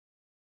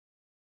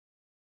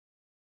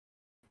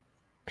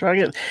Try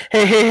to get.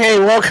 Hey!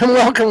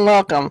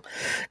 Welcome!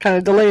 Kind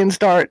of delay and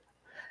start.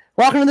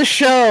 Welcome to the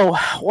show.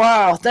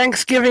 Wow,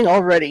 Thanksgiving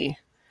already.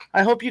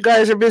 I hope you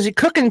guys are busy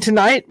cooking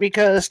tonight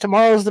because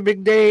tomorrow's the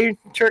big day.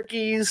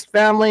 Turkeys,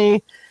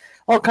 family,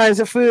 all kinds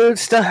of food,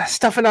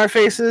 stuff in our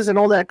faces, and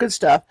all that good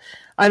stuff.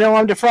 I know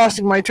I'm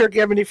defrosting my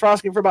turkey. I've been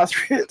defrosting for about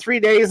three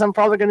days. I'm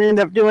probably going to end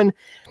up doing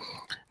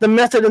the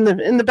method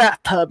in the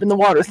bathtub in the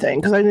water thing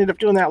because I ended up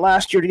doing that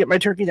last year to get my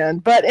turkey done.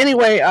 But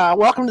anyway,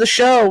 welcome to the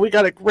show. We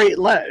got a great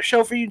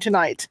show for you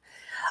tonight.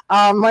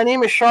 My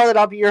name is Charlotte.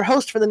 I'll be your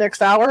host for the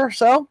next hour or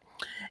so.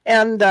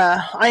 And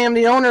I am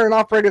the owner and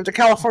operator of the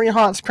California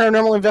Haunts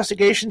Paranormal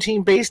Investigation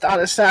Team based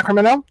out of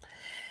Sacramento.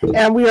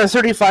 And we are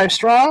 35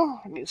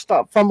 strong.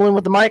 Stop fumbling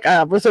with the mic.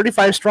 We're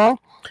 35 strong.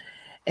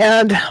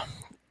 And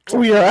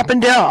we are up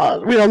and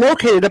down. We are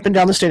located up and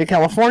down the state of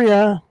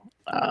California,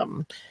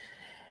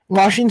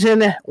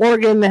 Washington,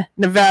 Oregon,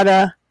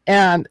 Nevada,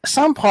 and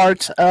some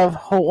parts of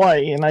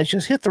Hawaii. And I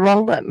just hit the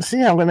wrong button.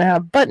 See, I'm going to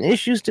have button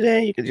issues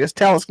today. You can just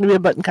tell it's going to be a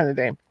button kind of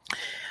day.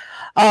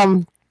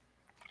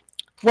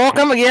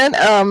 Welcome again.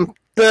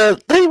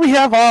 The lady we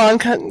have on,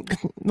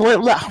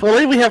 the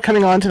lady we have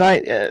coming on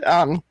tonight,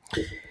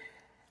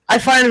 I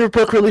find her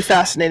book really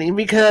fascinating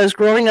because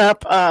growing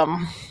up,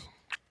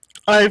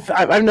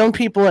 I've known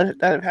people that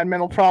have had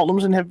mental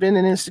problems and have been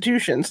in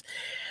institutions,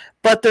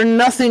 but they're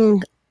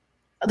nothing.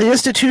 The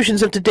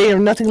institutions of today are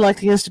nothing like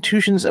the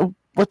institutions of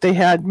what they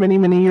had many,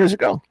 many years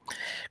ago.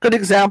 Good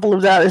example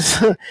of that is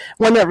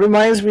one that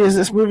reminds me is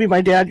this movie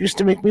my dad used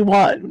to make me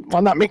watch.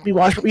 Well, not make me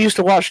watch, but we used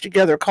to watch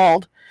together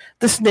called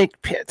The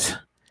Snake Pit.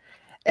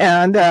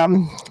 And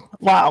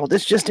wow,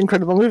 this just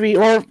incredible movie.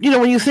 Or,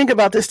 when you think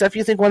about this stuff,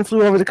 you think One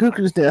Flew Over the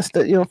Cuckoo's Nest,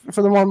 that,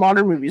 for the more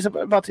modern movies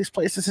about these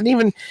places. And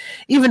even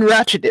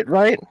Ratcheted,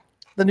 right?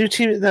 The new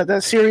TV,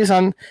 that series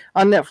on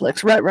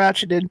Netflix,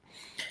 Ratcheted.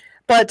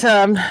 But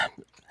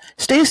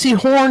Stacy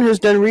Horn has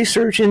done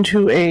research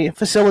into a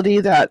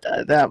facility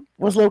that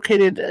was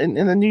located in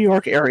the New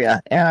York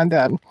area,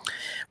 and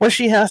what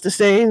she has to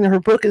say in her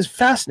book is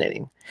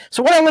fascinating.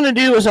 So what I'm going to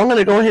do is I'm going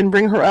to go ahead and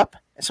bring her up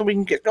so we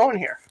can get going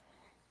here.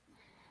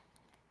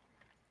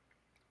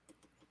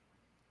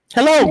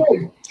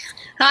 Hello.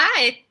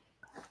 Hi.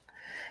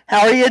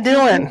 How are you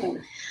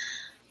doing?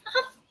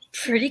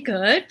 Pretty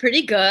good.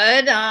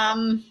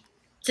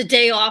 It's a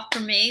day off for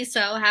me,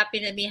 so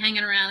happy to be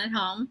hanging around at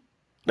home.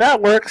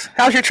 That works.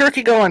 How's your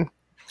turkey going?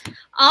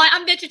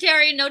 I'm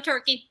vegetarian, no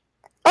turkey.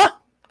 Oh,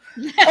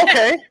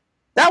 okay.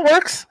 That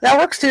works. That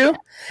works too.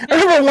 I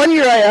remember one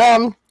year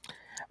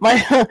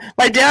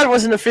my dad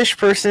wasn't a fish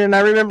person, and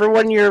I remember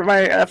one year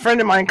a friend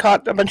of mine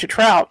caught a bunch of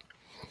trout,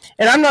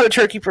 and I'm not a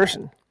turkey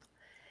person.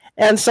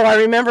 And so I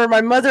remember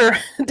my mother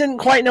didn't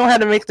quite know how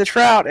to make the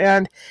trout,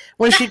 and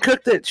when she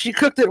cooked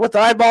it with the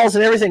eyeballs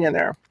and everything in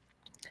there.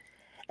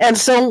 And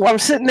so I'm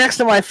sitting next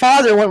to my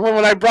father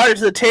when I brought it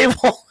to the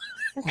table.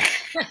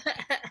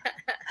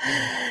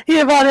 He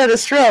about had a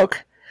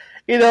stroke,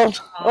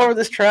 over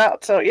this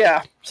trout. So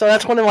yeah, so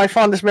that's one of my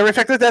fondest memories.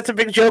 In fact, that's a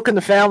big joke in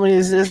the family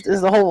is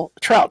the whole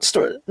trout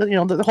story.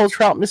 The whole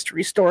trout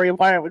mystery story of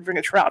why I would bring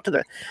a trout to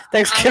the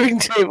Thanksgiving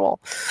table.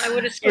 I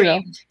would have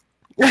screamed.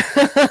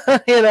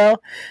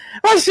 Well,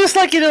 it's just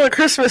like a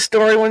Christmas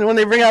story when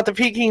they bring out the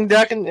Peking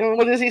duck and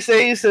what does he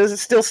say? He says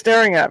it's still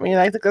staring at me,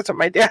 and I think that's what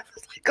my dad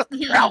was like.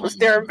 The trout was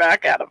staring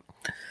back at him.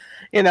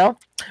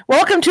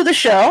 Welcome to the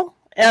show.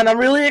 And I'm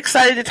really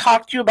excited to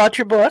talk to you about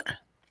your book.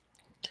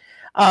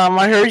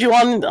 I heard you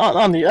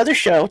on the other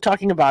show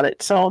talking about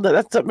it, so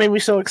that's what made me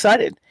so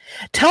excited.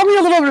 Tell me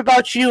a little bit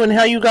about you and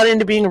how you got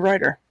into being a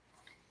writer.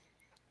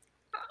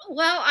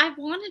 Well, I've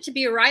wanted to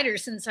be a writer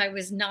since I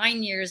was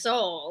 9 years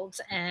old,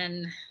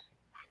 and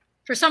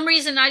for some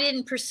reason I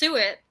didn't pursue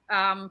it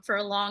for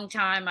a long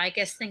time. I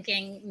guess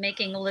thinking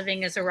making a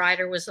living as a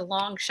writer was a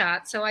long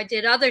shot, so I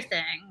did other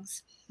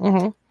things.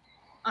 Mm-hmm.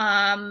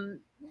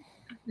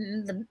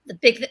 The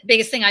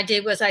biggest thing I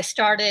did was I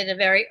started a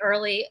very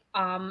early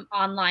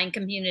online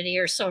community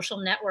or social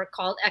network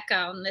called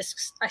Echo, and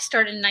I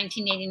started in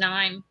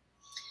 1989.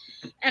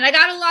 And I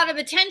got a lot of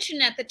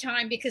attention at the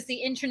time because the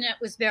internet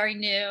was very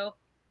new,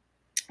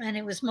 and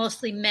it was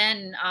mostly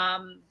men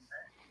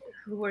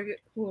who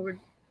were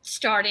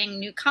starting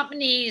new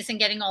companies and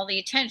getting all the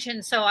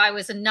attention. So I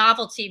was a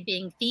novelty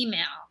being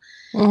female.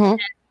 Mm-hmm.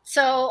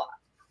 So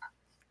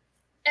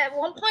at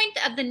one point,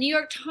 the New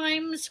York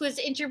Times was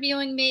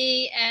interviewing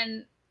me,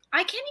 and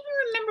I can't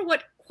even remember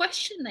what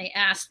question they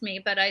asked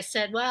me, but I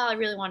said, well, I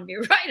really want to be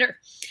a writer.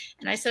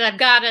 And I said, I've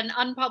got an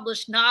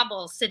unpublished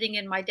novel sitting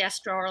in my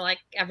desk drawer like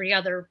every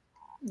other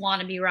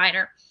wannabe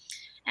writer.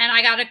 And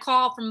I got a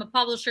call from a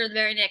publisher the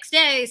very next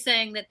day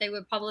saying that they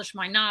would publish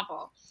my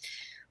novel,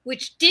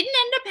 which didn't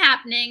end up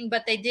happening,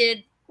 but they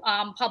did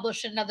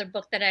publish another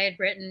book that I had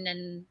written,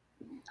 and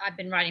I've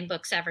been writing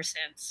books ever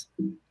since.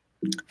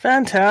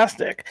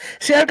 Fantastic.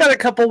 See, I've got a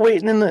couple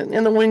waiting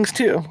in the wings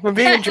too. But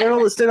being a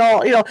journalist and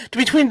all,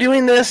 between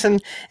doing this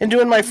and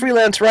doing my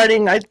freelance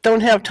writing, I don't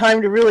have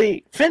time to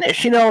really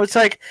finish. It's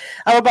like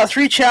I'm about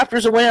 3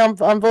 chapters away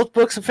on both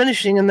books of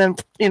finishing, and then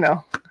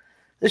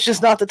It's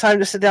just not the time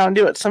to sit down and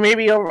do it. So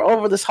maybe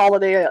over this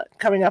holiday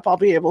coming up, I'll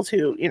be able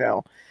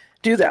to,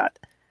 do that.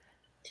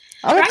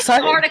 I'm writing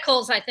excited.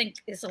 Articles, I think,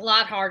 is a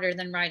lot harder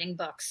than writing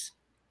books.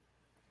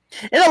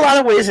 In a lot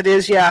of ways, it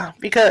is, yeah.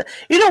 Because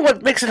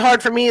what makes it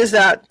hard for me is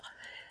that,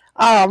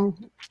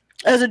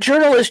 as a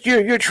journalist,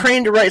 you're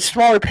trained to write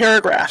smaller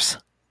paragraphs,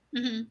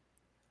 Mm-hmm.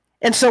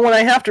 and so when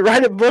I have to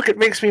write a book, it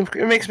makes me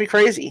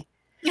crazy.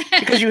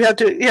 Because you have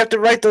to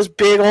write those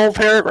big old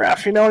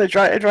paragraphs, and it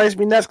drives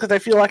me nuts because I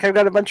feel like I've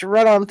got a bunch of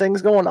run-on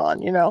things going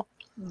on, Yeah.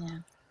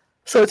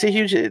 So it's a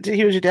huge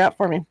adapt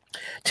for me.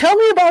 Tell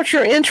me about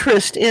your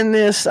interest in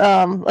this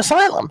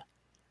asylum.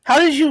 How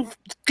did you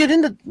get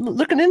into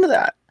looking into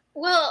that?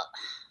 Well,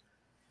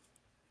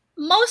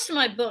 most of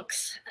my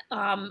books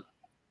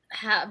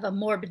have a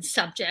morbid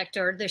subject,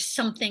 or there's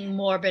something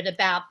morbid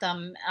about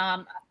them.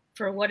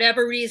 For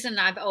whatever reason,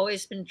 I've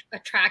always been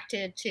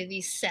attracted to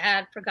these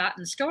sad,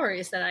 forgotten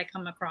stories that I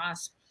come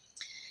across.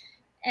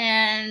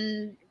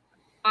 And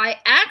I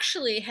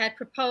actually had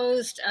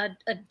proposed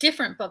a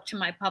different book to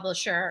my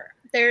publisher.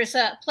 There's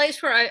a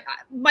place where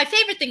my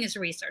favorite thing is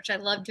research. I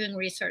love doing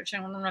research.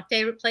 And one of my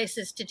favorite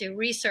places to do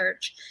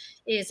research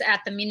is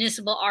at the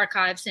Municipal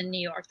Archives in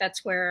New York.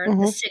 That's where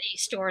the city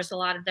stores a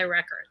lot of their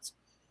records.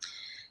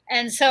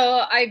 And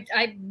so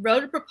I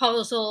wrote a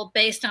proposal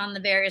based on the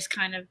various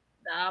kind of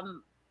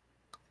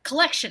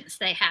collections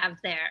they have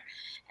there.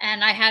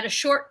 And I had a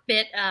short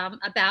bit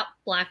about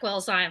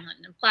Blackwell's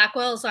Island. And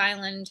Blackwell's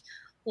Island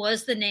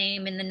was the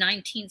name in the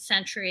 19th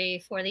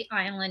century for the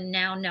island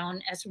now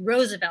known as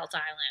Roosevelt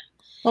Island.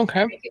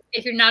 Okay.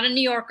 If you're not a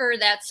New Yorker,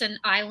 that's an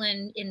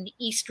island in the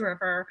East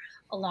River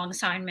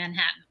alongside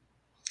Manhattan.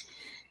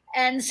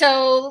 And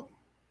so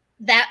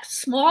that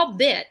small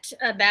bit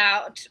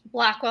about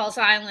Blackwell's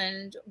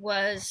Island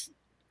was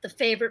the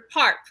favorite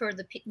part for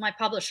my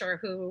publisher,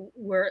 who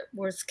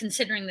was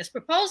considering this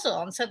proposal.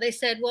 And so they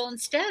said, well,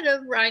 instead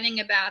of writing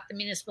about the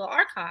Municipal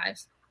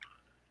Archives,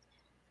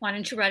 why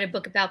don't you write a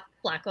book about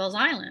Blackwell's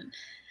Island?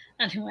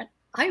 And I went,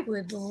 I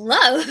would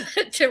love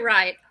to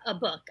write a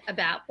book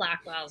about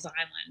Blackwell's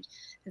Island.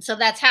 And so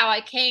that's how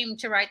I came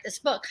to write this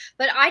book.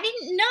 But I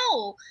didn't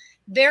know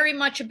very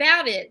much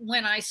about it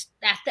when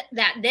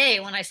that day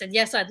when I said,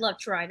 yes, I'd love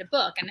to write a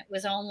book. And it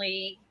was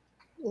only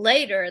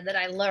later that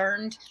I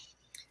learned,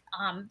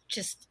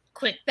 just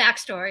quick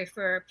backstory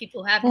for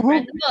people who haven't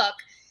read the book.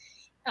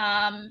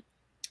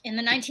 In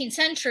the 19th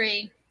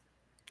century,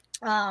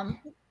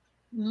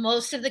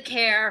 most of the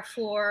care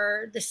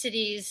for the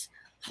city's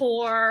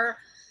poor,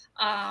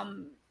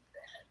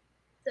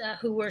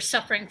 who were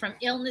suffering from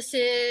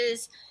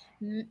illnesses,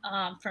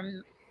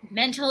 from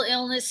mental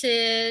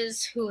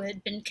illnesses, who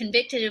had been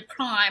convicted of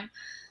crime,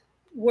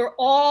 were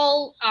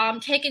all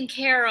taken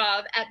care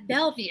of at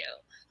Bellevue,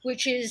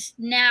 which is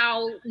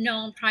now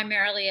known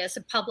primarily as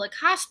a public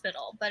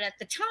hospital. But at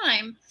the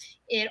time,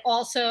 it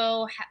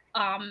also,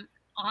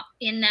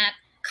 in that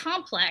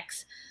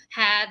complex,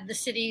 had the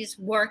city's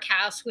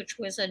workhouse, which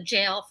was a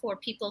jail for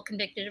people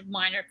convicted of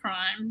minor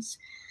crimes,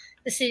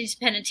 the city's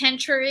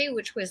penitentiary,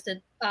 which was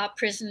the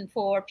prison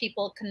for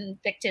people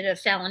convicted of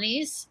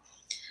felonies,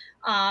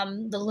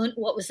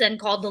 what was then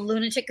called the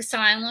lunatic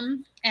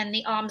asylum, and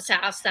the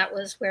almshouse. That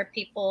was where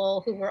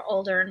people who were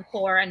older and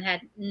poor and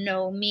had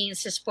no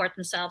means to support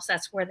themselves,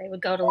 that's where they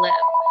would go to live.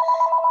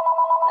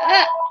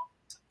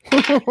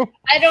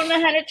 I don't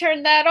know how to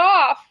turn that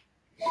off.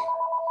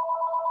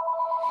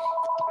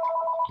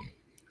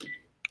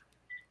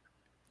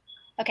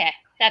 Okay,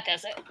 that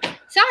does it.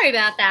 Sorry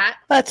about that.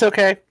 That's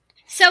okay.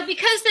 So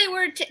because they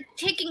were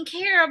taking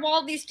care of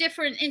all these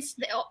different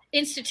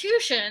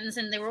institutions,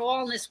 and they were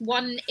all in this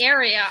one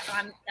area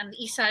on the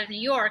east side of New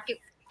York,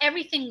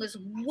 everything was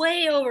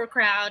way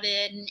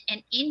overcrowded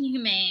and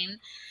inhumane.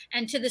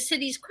 And to the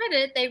city's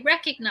credit, they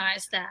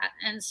recognized that.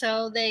 And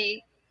so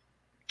they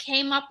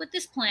came up with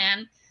this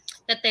plan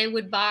that they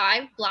would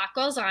buy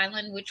Blackwell's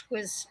Island, which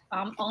was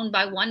owned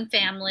by one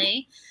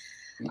family,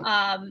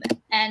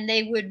 and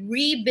they would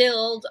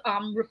rebuild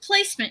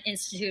replacement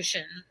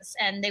institutions,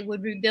 and they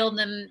would rebuild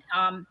them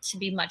to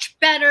be much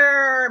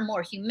better,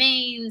 more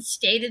humane,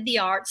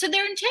 state-of-the-art. So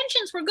their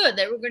intentions were good.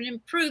 They were going to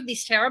improve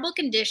these terrible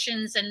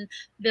conditions and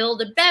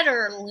build a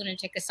better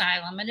lunatic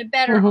asylum and a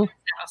better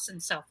house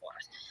and so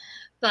forth.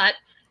 But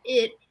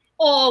it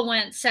all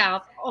went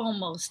south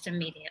almost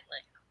immediately.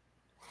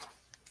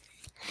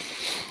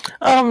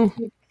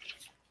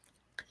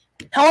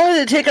 How long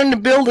did it take them to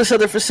build this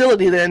other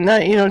facility then?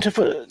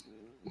 To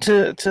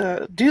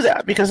do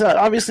that, because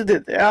obviously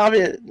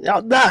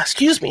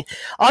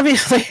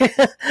obviously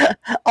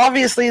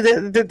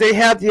they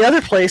had the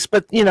other place,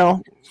 but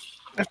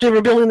if they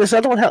were building this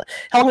other one, how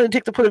long did it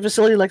take to put a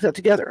facility like that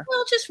together?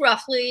 Well, just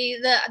roughly,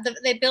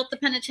 they built the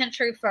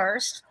penitentiary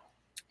first,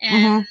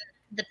 and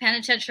the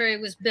penitentiary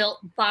was built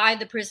by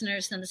the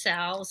prisoners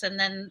themselves, and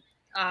then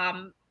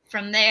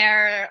from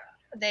there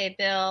they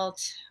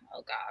built,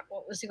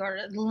 what was the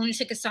order? The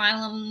lunatic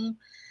asylum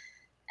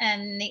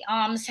and the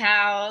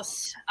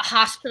almshouse, a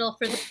hospital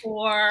for the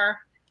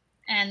poor,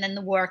 and then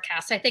the war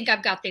cast. I think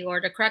I've got the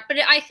order correct, but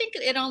I think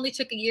it only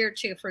took a year or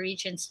two for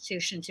each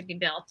institution to be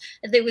built.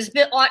 It was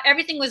built.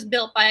 Everything was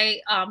built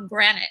by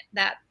granite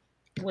that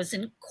was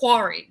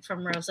quarried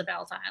from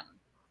Roosevelt Island.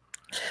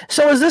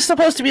 So is this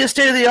supposed to be a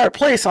state-of-the-art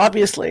place?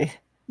 Obviously,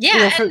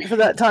 yeah, for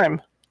that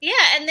time. Yeah,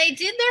 and they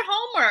did their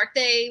homework.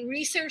 They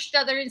researched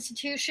other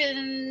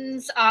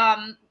institutions,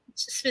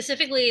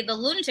 specifically the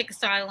lunatic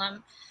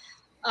asylum.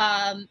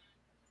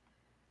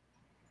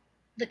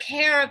 The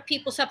care of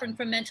people suffering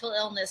from mental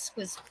illness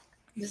was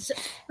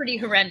pretty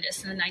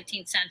horrendous in the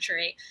 19th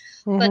century.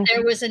 Mm-hmm. But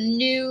there was a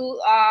new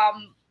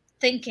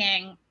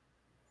thinking.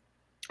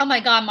 Oh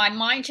my God, my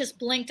mind just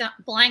blanked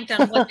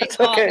on what they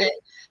called it.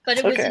 But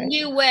it was a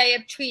new way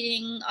of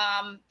treating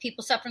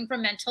people suffering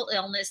from mental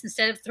illness.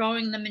 Instead of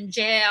throwing them in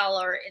jail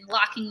or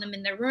locking them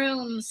in their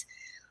rooms,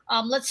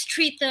 let's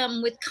treat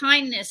them with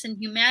kindness and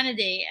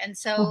humanity. And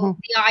so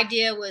the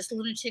idea was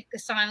lunatic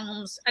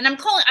asylums, and I'm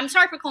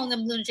sorry for calling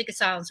them lunatic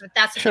asylums, but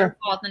that's what they were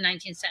called in the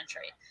 19th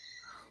century.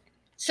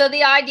 So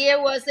the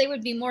idea was they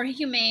would be more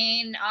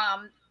humane.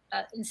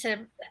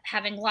 Instead of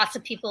having lots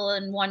of people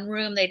in one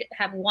room, they'd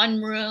have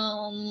one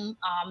room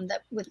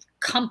that with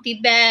comfy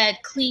bed,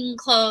 clean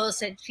clothes,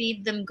 they'd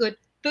feed them good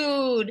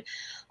food.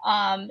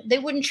 They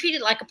wouldn't treat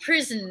it like a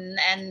prison,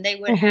 and they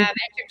would have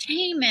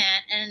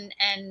entertainment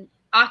and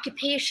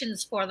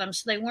occupations for them,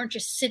 so they weren't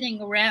just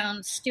sitting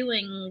around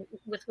stewing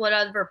with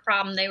whatever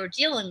problem they were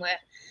dealing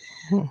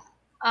with.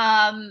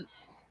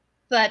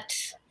 But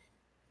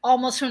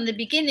almost from the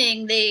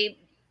beginning, they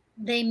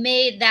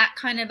made that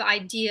kind of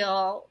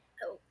ideal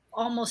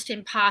almost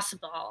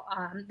impossible.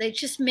 They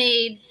just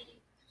made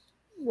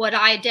what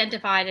I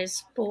identified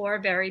as 4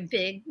 very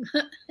big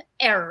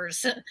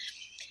errors.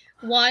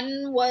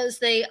 One was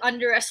they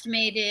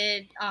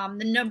underestimated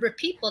the number of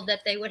people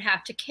that they would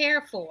have to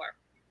care for.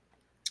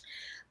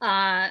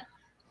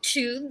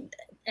 2,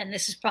 and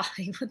this is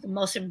probably the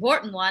most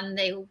important one,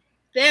 they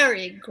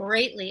very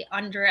greatly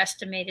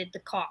underestimated the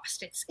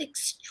cost. It's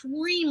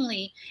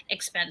extremely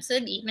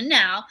expensive, even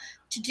now,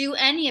 to do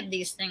any of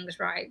these things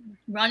right.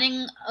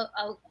 Running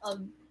a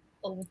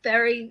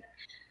very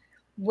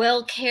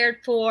well cared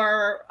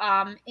for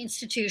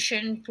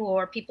institution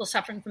for people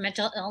suffering from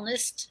mental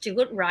illness, to do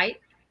it right,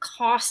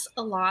 costs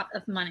a lot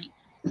of money.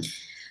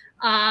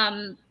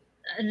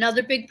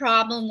 Another big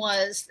problem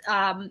was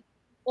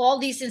all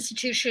these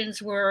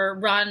institutions were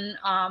run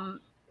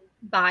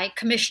by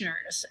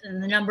commissioners,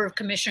 and the number of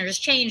commissioners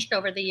changed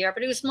over the year,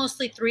 but it was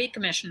mostly 3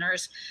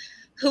 commissioners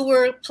who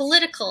were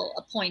political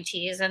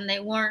appointees, and they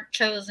weren't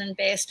chosen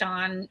based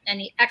on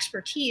any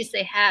expertise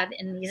they had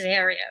in these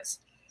areas.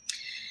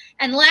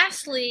 And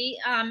lastly,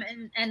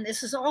 and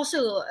this is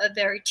also a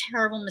very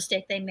terrible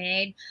mistake they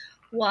made,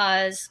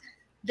 was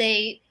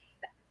they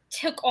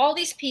took all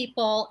these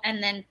people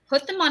and then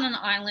put them on an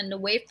island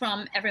away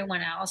from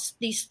everyone else,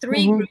 these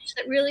 3 groups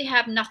that really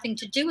have nothing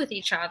to do with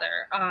each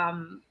other.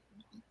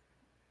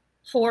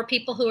 Poor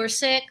people who are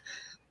sick,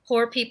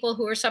 poor people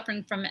who are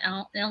suffering from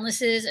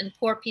illnesses, and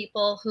poor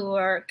people who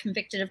are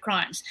convicted of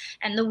crimes.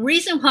 And the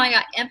reason why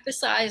I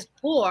emphasize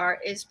poor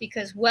is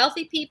because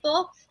wealthy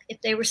people, if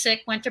they were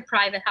sick, went to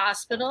private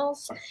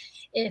hospitals.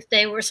 If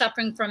they were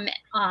suffering from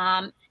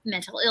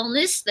mental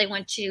illness, they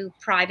went to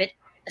private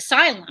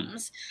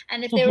asylums.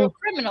 And if they were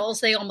criminals,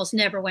 they almost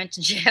never went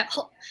to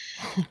jail.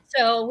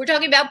 So we're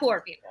talking about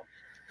poor people.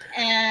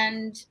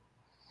 And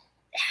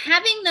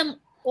having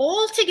them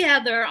all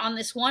together on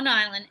this one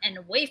island and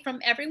away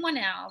from everyone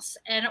else,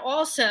 and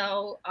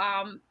also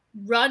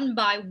run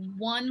by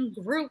one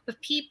group of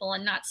people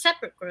and not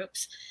separate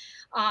groups,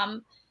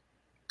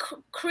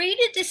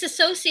 created this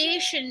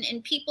association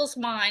in people's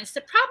minds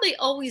that probably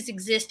always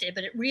existed,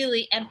 but it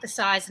really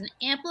emphasized and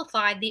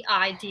amplified the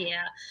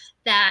idea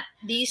that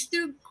these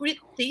 3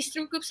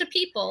 groups of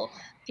people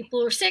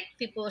who are sick,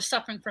 people who are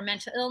suffering from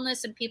mental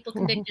illness, and people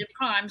convicted of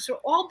crimes,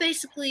 were all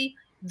basically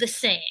the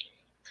same,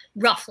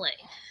 roughly.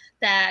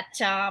 That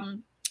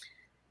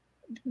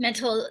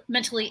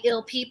mentally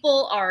ill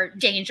people are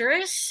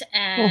dangerous,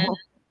 and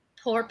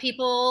poor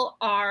people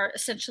are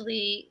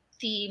essentially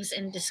thieves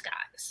in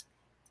disguise.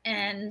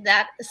 And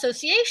that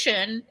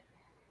association,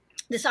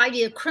 this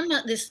idea of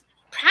this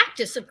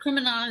practice of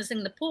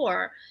criminalizing the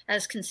poor,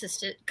 has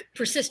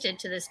persisted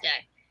to this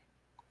day.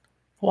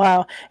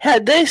 Wow!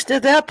 At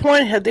that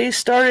point, had they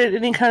started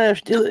any kind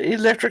of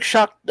electric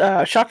shock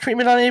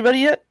treatment on anybody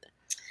yet?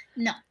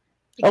 No.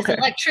 Because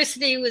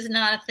electricity was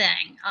not a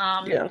thing.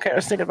 I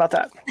was thinking about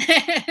that.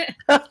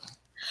 By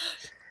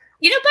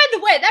the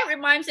way, that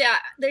reminds me,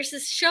 there's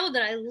this show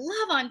that I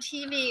love on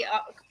TV.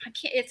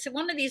 It's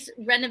one of these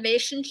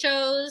renovation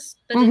shows,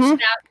 but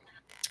it's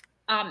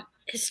about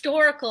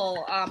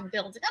historical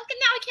buildings. Okay,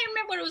 now I can't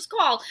remember what it was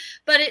called,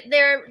 but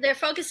they're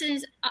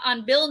focusing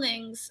on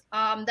buildings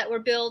that were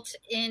built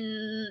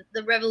in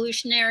the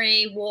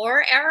Revolutionary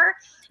War era.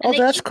 And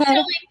that's cool.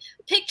 Showing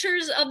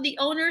pictures of the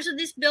owners of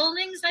these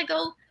buildings. I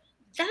go,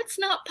 that's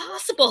not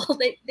possible.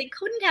 They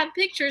couldn't have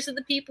pictures of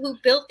the people who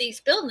built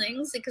these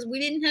buildings because we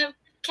didn't have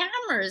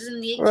cameras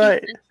in the 18th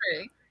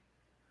century.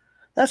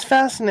 That's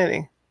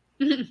fascinating.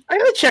 I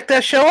gotta check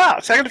that show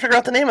out. So I gotta figure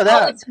out the name of Oh,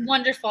 that. it's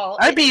wonderful.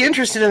 I'd be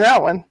interested in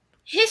that one.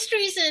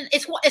 History's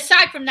it's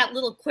aside from that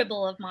little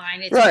quibble of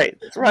mine. It's Right.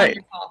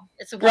 wonderful.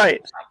 It's a wonderful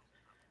Right. show.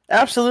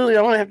 Absolutely,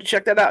 I'm gonna have to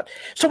check that out.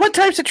 So, what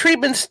types of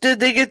treatments did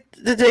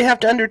they have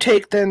to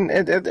undertake then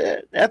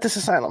at this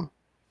asylum?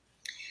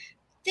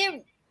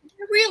 There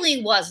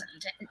really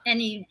wasn't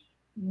any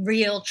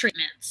real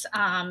treatments.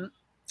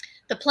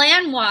 The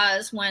plan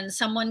was when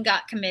someone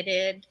got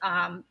committed,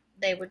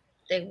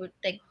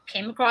 they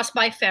came across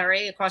by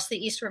ferry across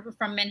the East River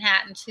from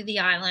Manhattan to the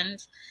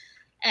island,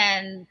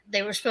 and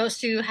they were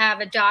supposed to have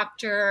a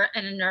doctor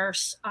and a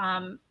nurse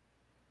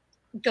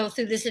go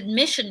through this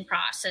admission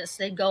process.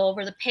 They'd go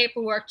over the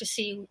paperwork to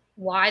see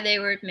why they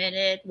were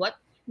admitted, what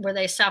were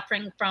they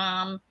suffering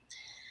from.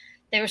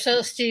 They were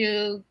supposed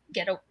to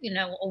get a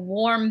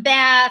warm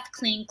bath,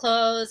 clean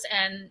clothes,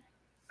 and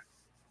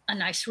a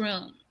nice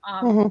room.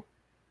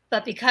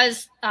 But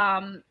because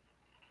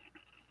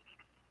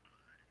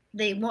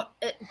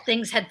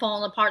things had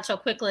fallen apart so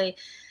quickly,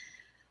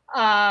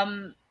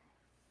 when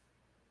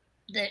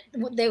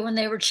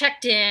they were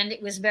checked in,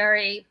 it was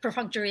very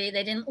perfunctory.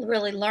 They didn't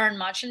really learn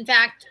much. In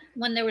fact,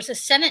 when there was a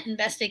Senate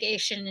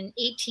investigation in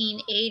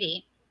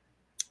 1880,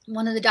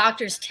 one of the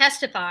doctors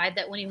testified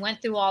that when he went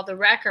through all the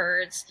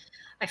records,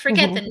 I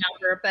forget the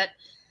number, but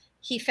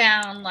he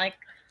found like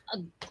a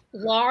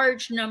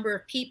large number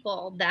of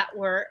people that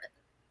were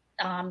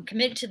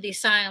committed to the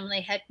asylum.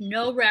 They had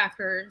no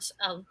records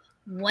of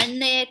when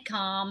they had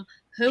come,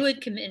 who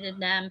had committed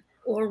them,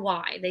 or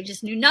why. They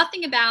just knew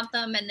nothing about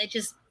them, and they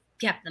just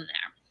kept them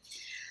there.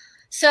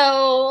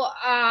 So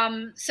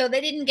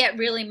they didn't get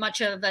really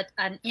much of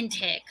an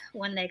intake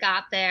when they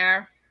got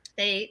there.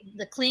 The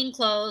clean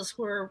clothes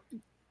were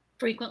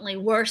frequently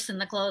worse than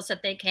the clothes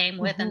that they came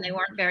with, and they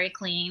weren't very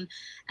clean.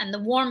 And the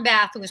warm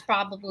bath was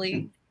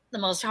probably the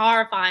most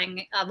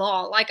horrifying of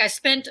all. Like, I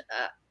spent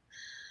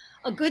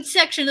a good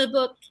section of the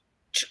book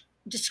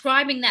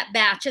describing that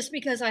bath just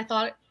because I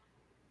thought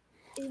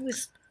it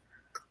was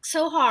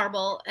so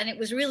horrible, and it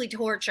was really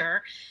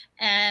torture.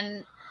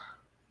 And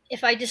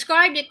if I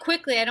described it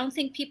quickly, I don't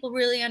think people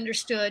really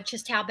understood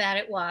just how bad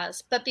it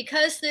was. But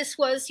because this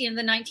was the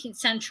 19th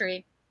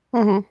century,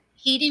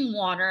 heating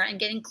water and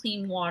getting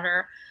clean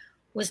water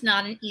was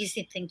not an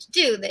easy thing to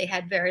do. They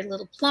had very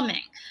little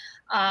plumbing.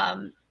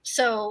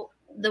 So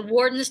the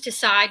wardens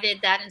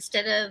decided that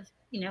instead of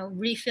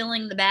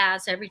refilling the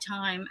baths every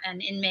time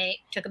an inmate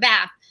took a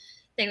bath,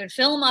 they would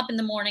fill them up in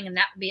the morning, and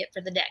that would be it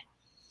for the day.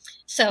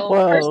 So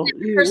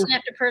person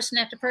after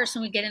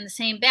person would get in the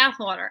same bath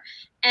water.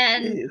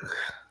 And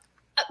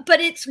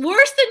but it's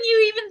worse than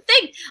you even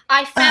think.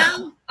 I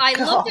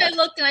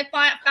looked, and I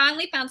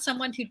finally found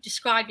someone who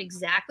described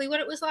exactly what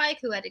it was like,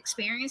 who had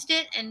experienced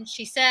it. And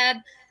she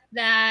said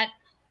that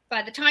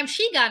by the time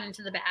she got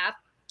into the bath,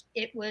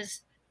 it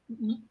was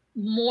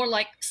more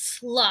like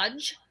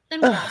sludge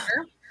than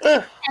water.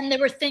 And there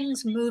were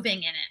things moving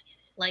in it,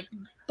 like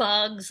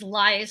bugs,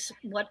 lice,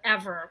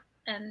 whatever.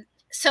 And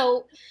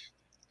so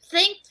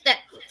think of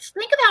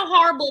how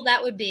horrible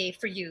that would be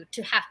for you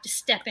to have to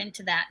step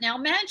into that. Now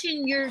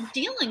imagine you're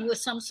dealing with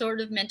some sort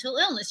of mental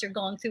illness. You're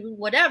going through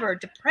whatever,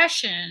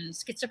 depression,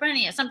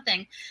 schizophrenia,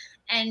 something,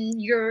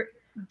 and you're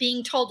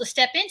being told to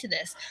step into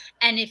this.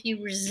 And if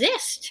you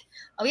resist,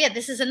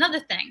 this is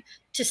another thing.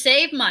 To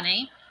save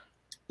money,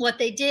 what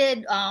they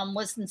did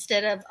was,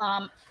 instead of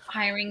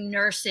hiring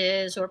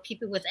nurses or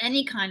people with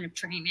any kind of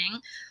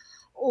training,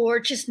 or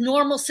just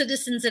normal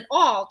citizens at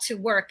all to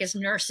work as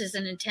nurses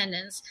and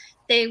attendants,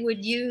 they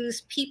would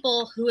use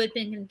people who had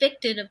been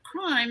convicted of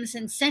crimes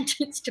and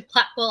sentenced to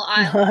Blackwell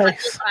Island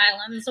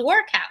as a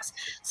workhouse.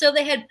 So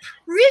they had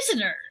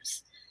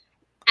prisoners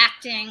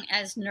acting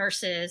as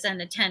nurses and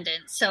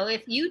attendants. So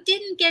if you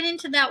didn't get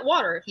into that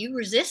water, if you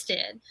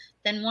resisted,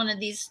 then one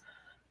of these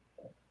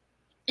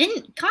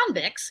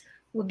convicts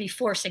would be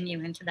forcing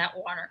you into that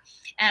water.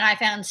 And I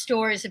found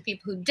stories of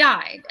people who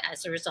died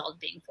as a result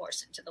of being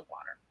forced into the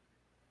water.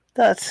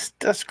 That's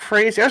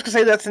crazy. I was gonna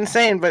say that's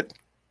insane, but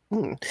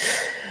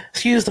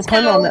excuse the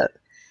pun on that.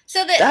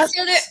 So they were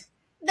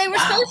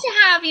supposed to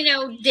have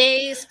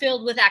days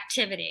filled with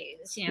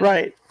activities.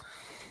 Right.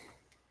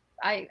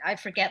 I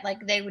forget,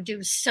 like they would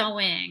do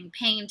sewing,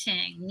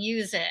 painting,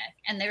 music,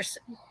 and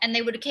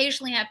they would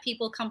occasionally have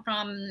people come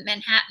from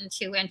Manhattan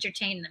to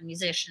entertain them,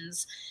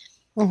 musicians.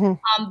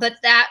 But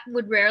that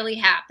would rarely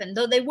happen,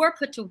 though they were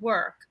put to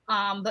work.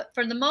 But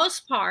for the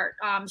most part,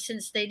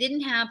 since they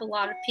didn't have a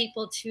lot of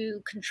people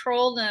to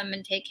control them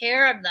and take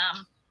care of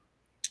them,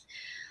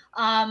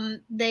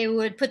 they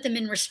would put them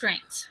in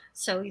restraints.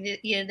 So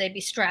either they'd be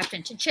strapped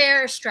into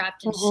chairs,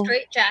 strapped into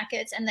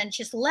straitjackets, and then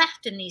just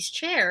left in these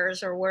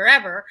chairs or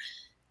wherever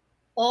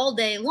all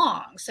day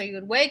long. So you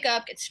would wake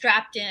up, get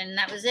strapped in, and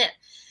that was it.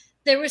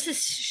 There was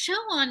this show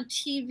on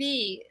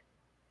TV,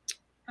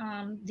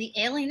 The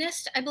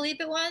Alienist, I believe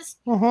it was,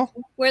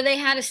 where they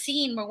had a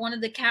scene where one of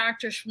the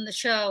characters from the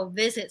show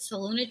visits the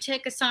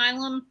lunatic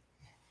asylum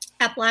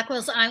at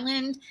Blackwell's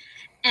Island,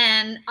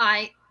 and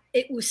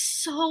it was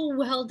so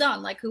well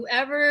done. Like,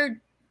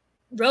 whoever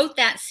wrote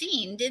that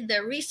scene did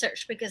their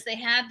research, because they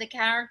had the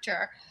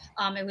character,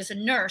 it was a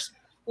nurse,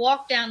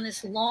 walk down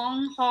this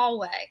long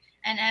hallway,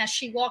 and as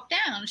she walked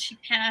down, she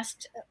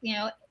passed,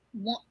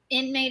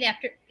 inmate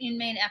after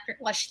inmate after,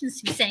 well, she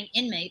didn't be saying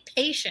inmate,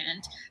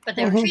 patient, but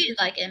they were treated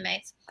like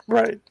inmates.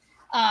 Right.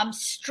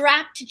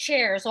 Strapped to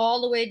chairs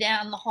all the way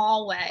down the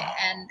hallway,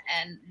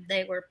 and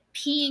they were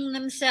peeing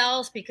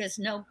themselves because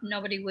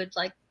nobody would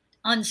like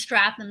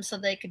unstrap them so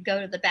they could go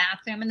to the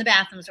bathroom, and the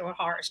bathrooms were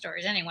horror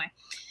stories anyway.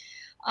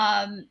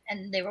 And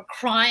they were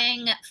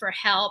crying for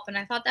help, and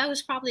I thought that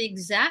was probably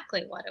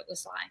exactly what it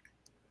was like.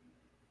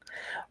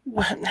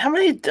 How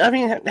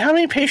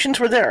many patients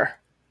were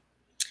there?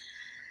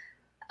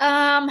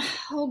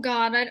 Oh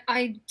God,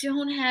 I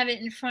don't have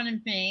it in front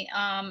of me.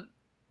 I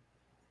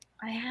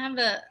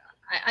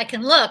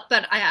can look,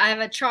 but I have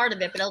a chart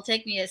of it, but it'll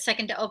take me a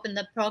second to open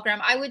the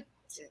program.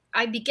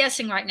 I'd be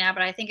guessing right now,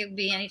 but I think it would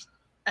be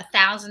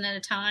 1,000 at a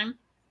time.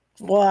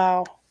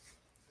 Wow.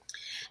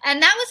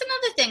 And that was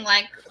another thing.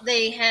 Like,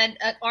 they had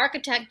an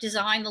architect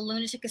design the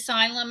lunatic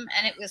asylum,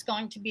 and it was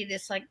going to be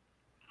this like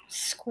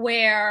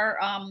square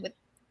with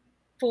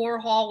 4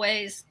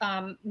 hallways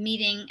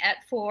meeting at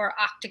 4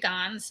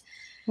 octagons.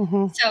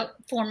 So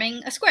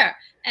forming a square,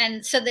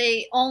 and so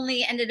they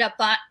only ended up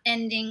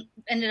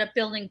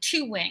building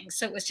 2 wings.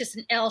 So it was just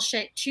an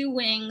L-shaped 2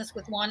 wings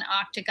with 1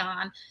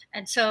 octagon.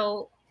 And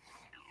so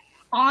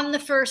on the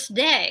first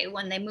day,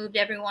 when they moved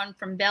everyone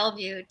from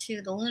Bellevue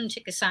to the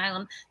lunatic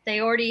asylum, they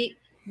already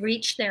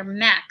reached their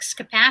max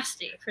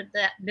capacity for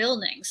that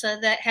building, so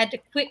that had to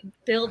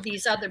build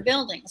these other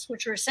buildings,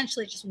 which were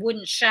essentially just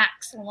wooden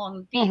shacks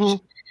along the beach.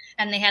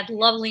 And they had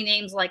lovely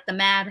names like the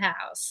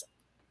Madhouse.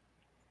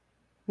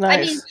 Nice.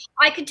 I mean,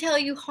 I could tell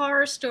you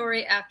horror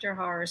story after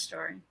horror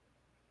story.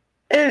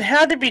 It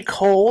had to be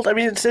cold. I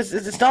mean,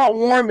 it's not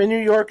warm in New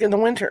York in the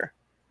winter,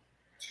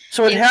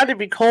 so it had to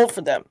be cold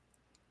for them.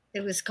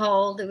 It was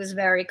cold. It was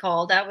very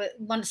cold. That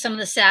was some of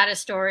the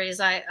saddest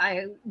stories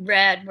I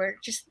read. Were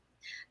just,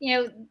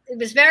 it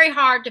was very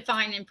hard to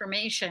find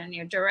information,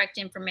 direct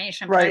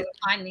information. But I would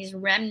find these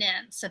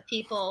remnants of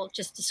people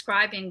just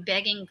describing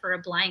begging for a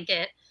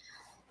blanket,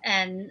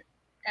 and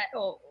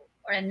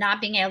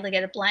not being able to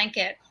get a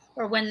blanket.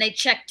 Or when they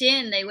checked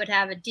in, they would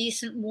have a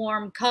decent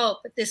warm coat,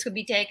 but this would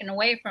be taken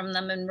away from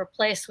them and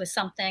replaced with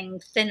something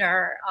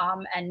thinner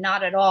and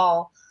not at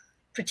all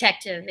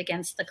protective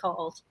against the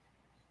cold.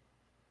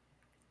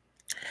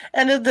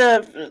 And did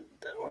the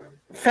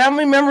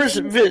family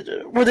members,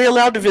 were they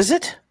allowed to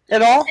visit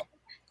at all?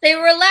 They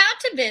were allowed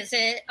to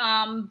visit,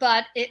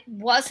 but it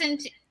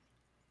wasn't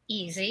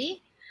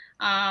easy.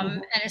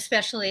 And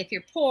especially if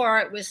you're poor,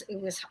 it was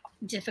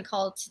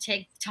difficult to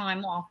take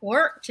time off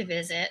work to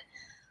visit.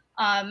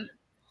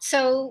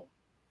 So,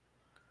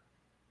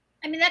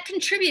 I mean, that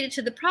contributed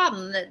to the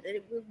problem, that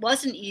it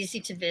wasn't easy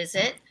to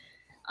visit.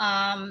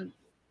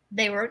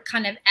 They were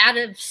kind of out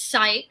of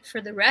sight for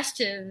the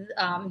rest of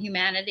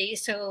humanity.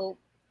 So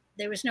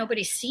there was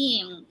nobody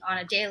seeing on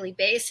a daily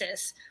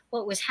basis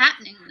what was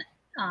happening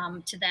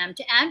to them,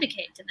 to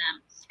advocate for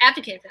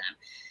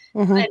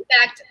them. In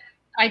fact,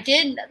 I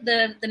did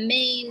the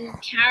main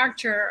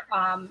character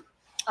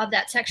of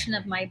that section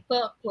of my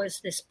book was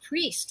this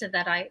priest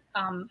that I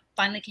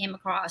finally came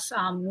across,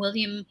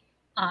 William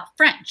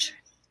French,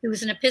 who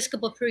was an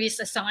Episcopal priest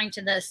assigned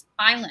to this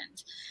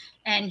island.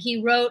 And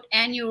he wrote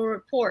annual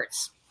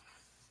reports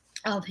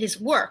of his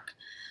work.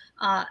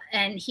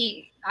 And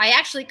I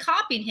actually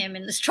copied him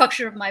in the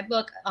structure of my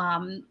book,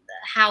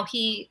 how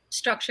he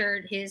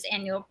structured his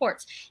annual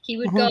reports. He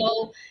would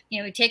go,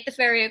 he'd take the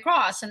ferry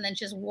across and then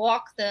just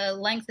walk the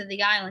length of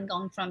the island,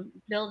 going from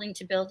building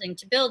to building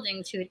to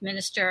building to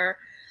administer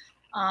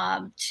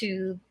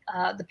to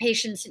the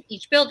patients in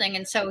each building.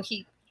 And so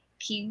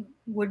he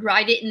would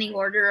write it in the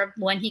order of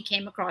when he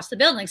came across the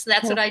building. So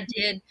that's what I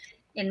did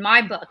in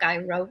my book. I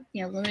wrote,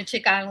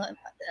 lunatic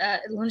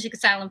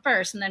asylum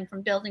first, and then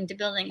from building to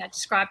building, I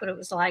described what it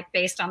was like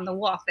based on the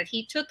walk that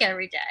he took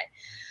every day.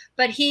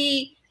 But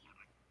he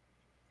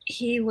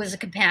was a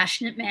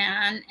compassionate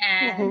man,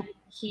 and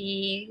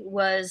he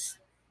was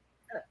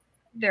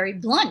very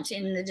blunt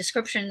in the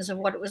descriptions of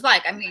what it was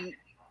like. I mean,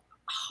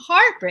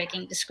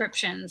 heartbreaking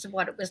descriptions of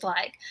what it was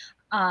like.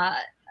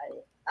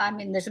 I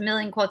mean, there's a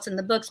million quotes in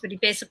the books, but he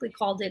basically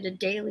called it a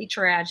daily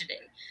tragedy.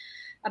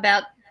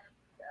 About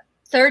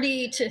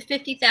 30 to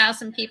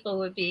 50,000 people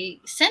would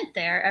be sent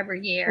there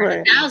every year.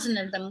 Right. 1,000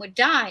 of them would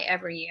die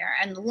every year.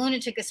 And the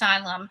lunatic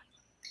asylum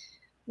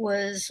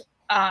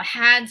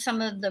had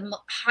some of the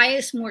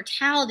highest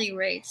mortality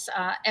rates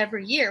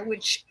every year,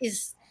 which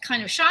is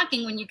kind of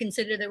shocking when you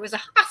consider there was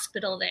a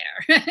hospital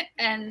there.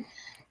 And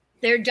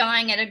they're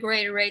dying at a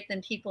greater rate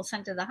than people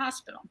sent to the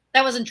hospital.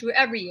 That wasn't true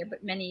every year,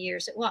 but many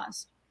years it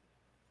was.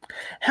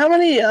 How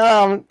many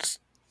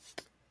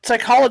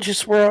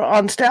psychologists were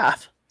on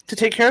staff to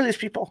take care of these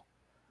people?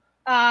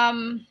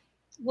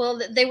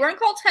 Well, they weren't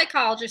called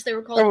psychologists. They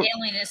were called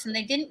alienists, and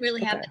they didn't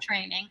really have the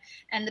training.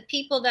 And the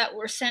people that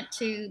were sent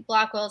to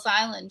Blackwell's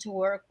Island to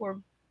work were,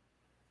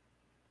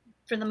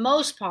 for the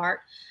most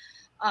part,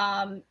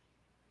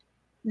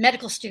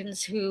 medical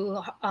students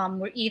who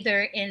were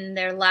either in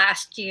their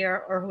last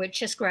year or who had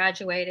just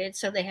graduated.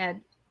 So they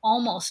had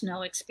almost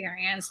no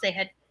experience. They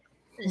had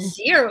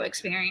zero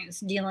experience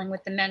dealing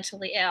with the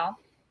mentally ill.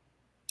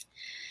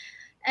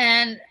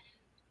 And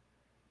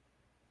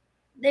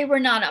they were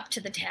not up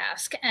to the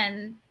task.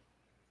 And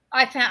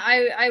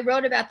I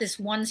wrote about this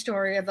one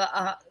story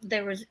about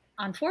there was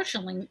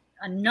unfortunately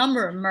a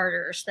number of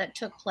murders that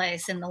took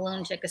place in the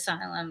lunatic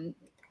asylum.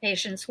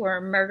 Patients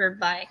were murdered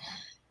by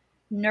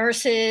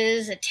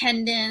nurses,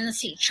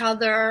 attendants, each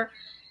other.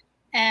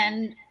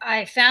 And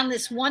I found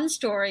this one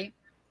story.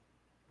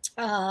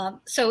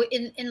 So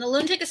in the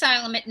lunatic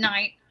asylum at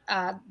night,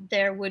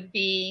 there would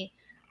be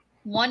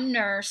one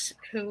nurse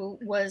who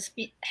was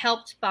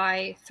helped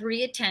by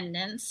 3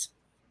 attendants.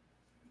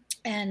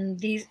 And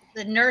the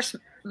nurse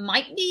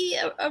might be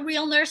a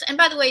real nurse. And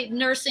by the way,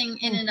 nursing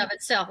in and of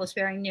itself was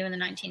very new in the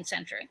 19th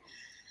century.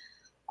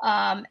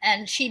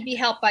 And she'd be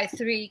helped by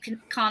 3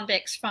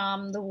 convicts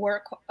from the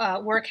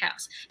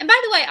workhouse. And by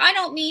the way, I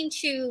don't mean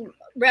to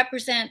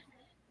represent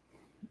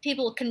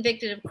people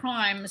convicted of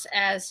crimes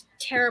as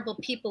terrible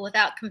people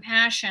without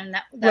compassion.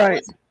 That Right.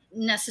 wasn't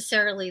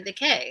necessarily the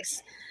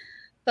case.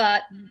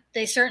 But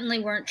they certainly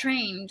weren't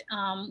trained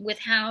with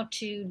how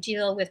to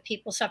deal with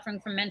people suffering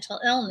from mental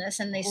illness,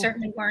 and they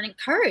certainly weren't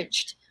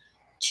encouraged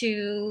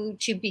to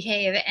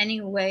behave any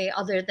way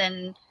other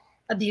than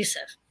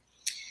abusive.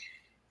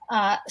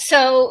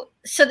 So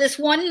this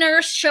one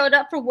nurse showed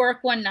up for work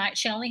one night.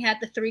 She only had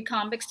the 3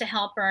 convicts to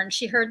help her, and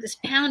she heard this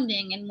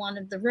pounding in one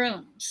of the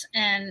rooms.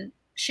 And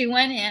she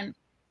went in,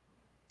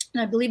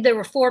 and I believe there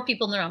were 4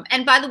 people in the room.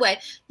 And by the way,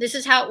 this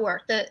is how it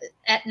worked.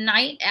 At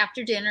night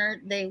after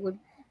dinner, they would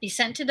be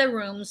sent to their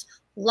rooms,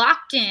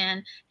 locked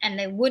in, and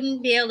they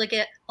wouldn't be able to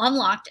get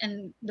unlocked,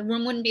 and the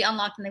room wouldn't be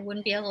unlocked, and they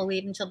wouldn't be able to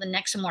leave until the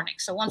next morning.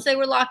 So once they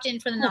were locked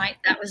in for the night,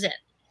 that was it.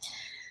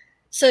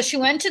 So she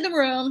went to the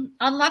room,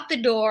 unlocked the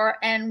door,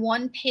 and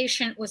one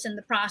patient was in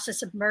the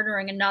process of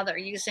murdering another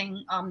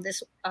using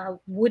this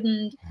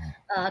wooden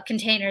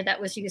container that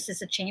was used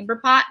as a chamber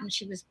pot, and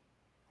she was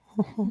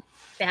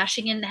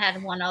bashing in the head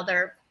of one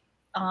other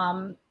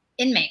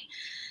inmate.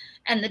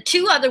 And the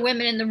 2 other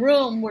women in the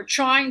room were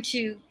trying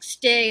to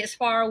stay as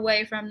far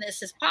away from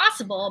this as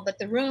possible, but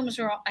the rooms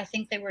were, I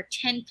think they were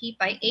 10 feet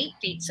by 8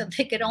 feet, so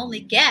they could only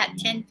get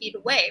 10 feet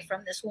away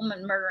from this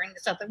woman murdering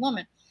this other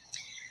woman.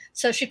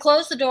 So she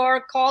closed the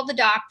door, called the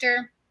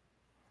doctor,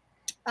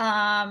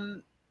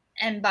 and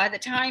by the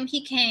time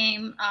he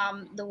came,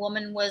 the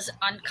woman was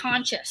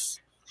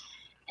unconscious.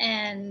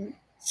 And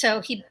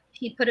so he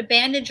put a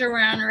bandage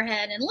around her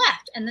head and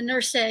left. And the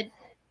nurse said,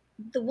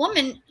 the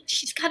woman,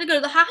 she's got to go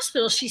to the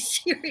hospital.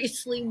 She's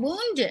seriously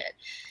wounded.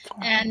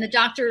 And the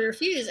doctor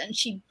refused, and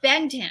she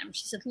begged him.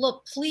 She said,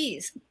 look,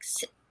 please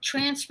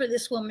transfer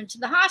this woman to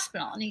the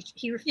hospital. And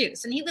he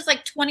refused. And he was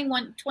like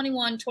 21,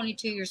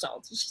 22 years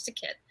old. He's just a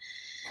kid.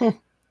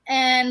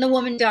 And the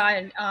woman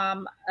died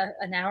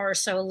an hour or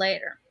so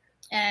later.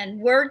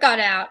 And word got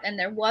out, and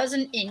there was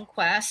an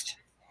inquest.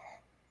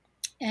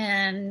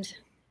 And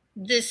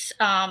this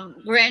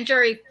grand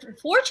jury,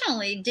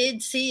 fortunately,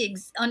 did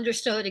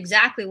understood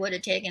exactly what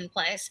had taken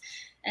place.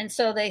 And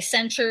so they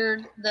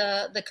censured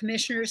the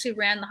commissioners who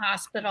ran the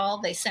hospital.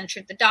 They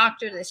censured the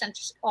doctor. They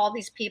censured all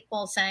these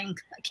people saying,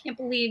 I can't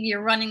believe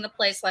you're running the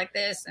place like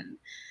this. And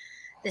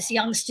this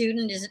young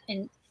student is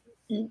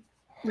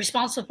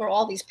responsible for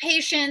all these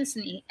patients,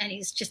 and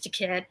he's just a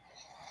kid.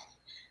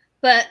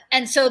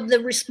 And so the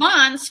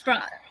response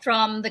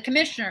from the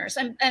commissioners,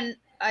 and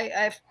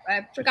I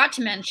forgot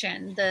to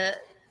mention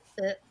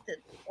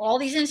all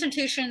these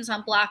institutions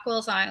on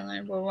Blackwell's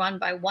Island were run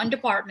by one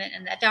department,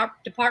 and that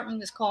department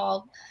was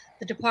called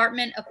the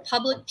Department of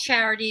Public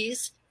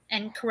Charities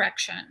and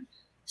Correction.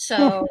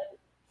 So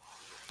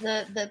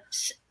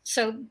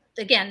so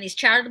again, these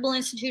charitable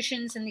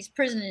institutions and these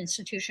prison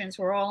institutions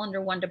were all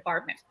under one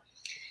department.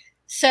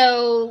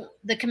 So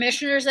the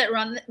commissioners that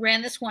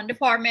ran this one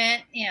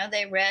department,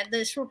 they read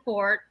this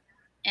report,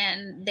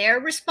 and their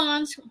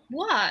response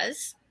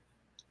was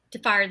to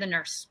fire the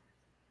nurse.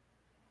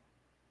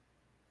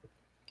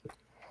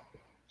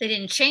 They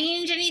didn't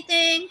change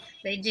anything.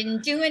 They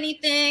didn't do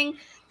anything.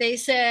 They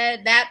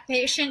said that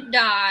patient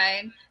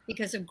died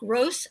because of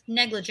gross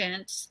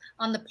negligence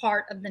on the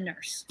part of the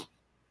nurse.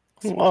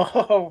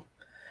 Whoa.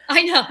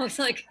 I know. It's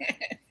like...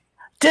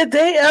 Did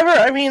they ever?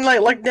 I mean,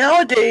 like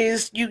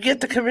nowadays, you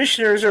get the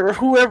commissioners or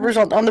whoever's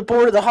on the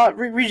board of the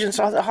Regents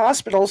of the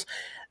hospitals,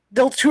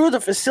 they'll tour the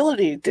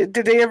facility. Did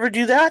they ever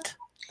do that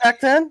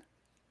back then?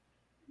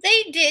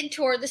 They did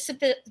tour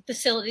the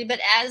facility, but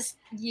as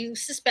you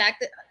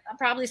suspect,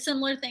 probably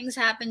similar things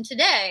happen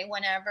today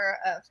whenever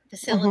a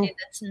facility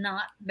that's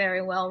not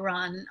very well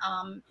run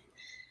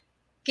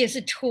gives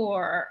a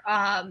tour.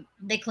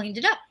 They cleaned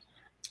it up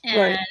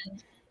and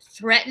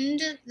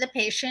threatened the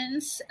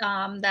patients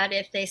that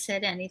if they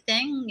said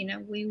anything,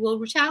 we will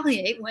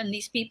retaliate when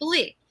these people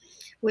leave,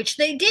 which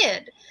they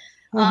did.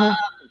 But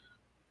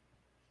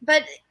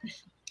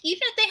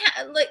even if they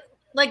had,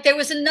 like there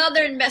was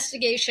another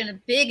investigation, a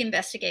big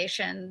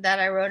investigation that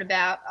I wrote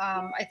about.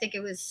 I think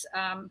it was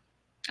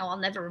I'll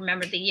never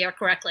remember the year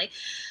correctly.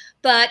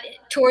 But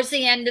towards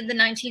the end of the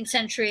 19th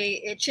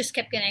century, it just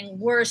kept getting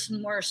worse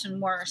and worse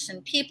and worse.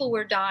 And people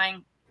were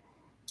dying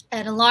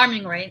at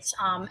alarming rates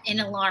in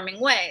alarming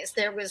ways.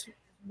 There was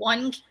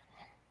one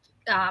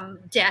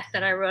death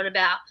that I wrote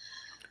about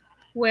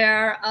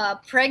where a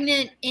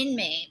pregnant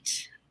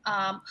inmate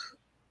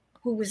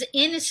who was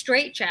in a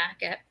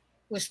straitjacket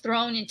was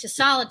thrown into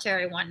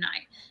solitary one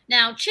night.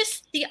 Now,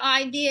 just the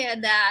idea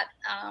that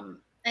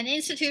an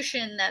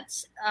institution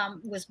that's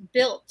was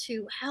built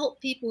to help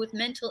people with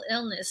mental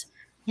illness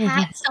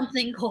had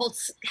something called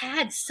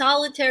had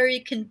solitary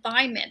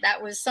confinement.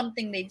 That was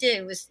something they did.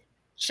 It was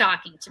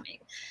shocking to me.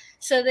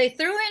 So they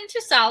threw her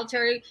into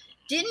solitary,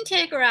 didn't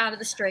take her out of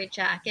the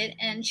straitjacket,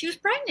 and she was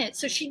pregnant.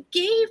 So she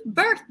gave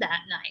birth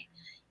that night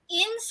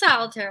in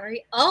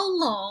solitary,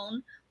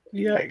 alone.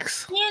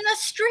 Yikes. In a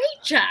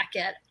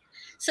straitjacket.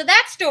 So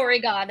that story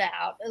got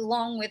out,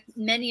 along with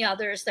many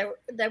others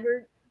that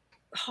were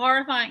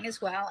horrifying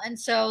as well. And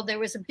so there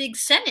was a big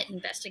Senate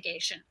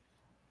investigation.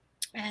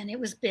 And it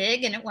was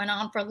big, and it went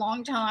on for a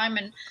long time.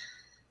 And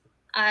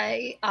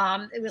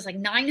it was like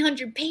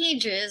 900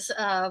 pages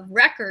of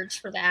records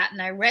for that.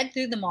 And I read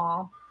through them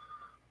all.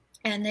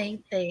 And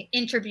they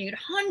interviewed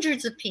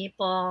hundreds of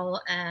people,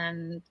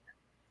 and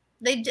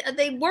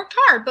they worked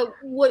hard. But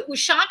what was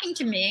shocking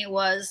to me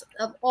was,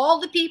 of all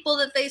the people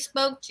that they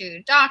spoke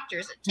to,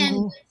 doctors,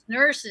 attendants,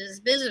 nurses,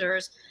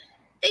 visitors,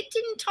 they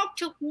didn't talk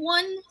to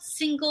one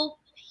single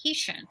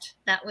patient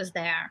that was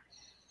there.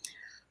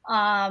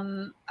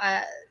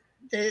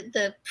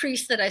 The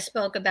priest that I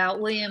spoke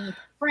about, William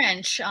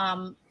French,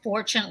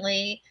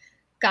 fortunately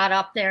got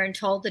up there and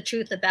told the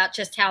truth about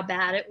just how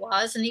bad it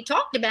was. And he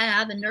talked about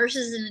how the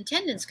nurses and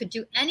attendants could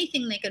do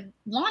anything they could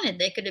wanted.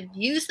 They could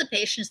abuse the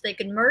patients, they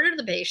could murder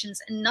the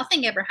patients, and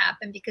nothing ever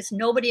happened because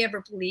nobody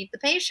ever believed the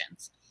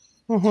patients.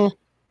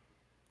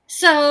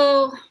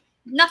 So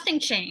nothing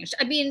changed.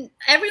 I mean,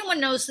 everyone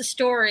knows the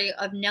story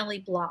of Nellie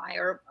Bly,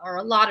 or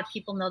a lot of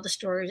people know the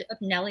story of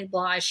Nellie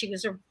Bly. She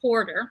was a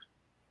reporter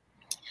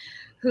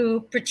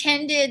who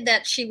pretended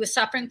that she was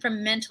suffering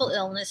from mental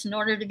illness in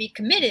order to be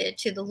committed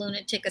to the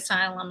lunatic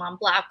asylum on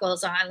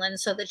Blackwell's Island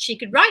so that she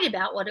could write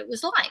about what it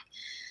was like.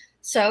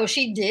 So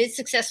she did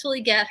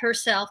successfully get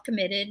herself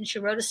committed, and she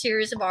wrote a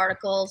series of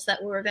articles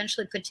that were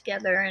eventually put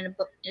together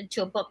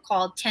into a book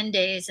called 10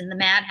 Days in the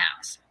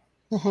Madhouse.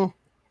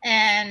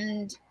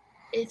 And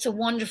it's a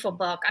wonderful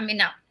book. I mean,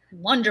 not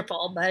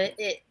wonderful, but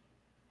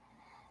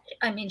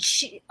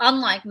she,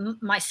 unlike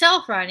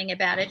myself writing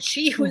about it,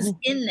 she was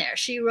in there.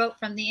 She wrote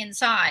from the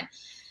inside.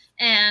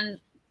 And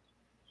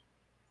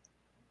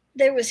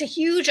there was a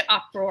huge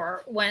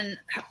uproar when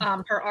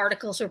her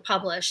articles were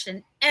published,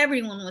 and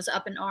everyone was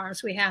up in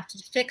arms. We have to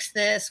fix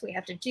this. We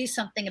have to do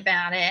something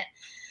about it.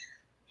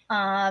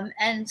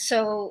 And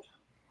so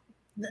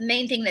the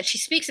main thing that she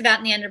speaks about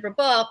in the end of her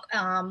book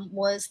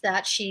was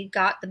that she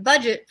got the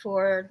budget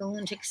for the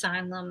lunatic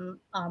asylum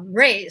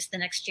raised the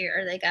next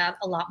year. They got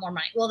a lot more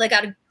money. Well, they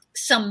got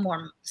some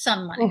money.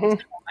 Some more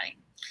money.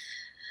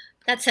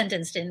 That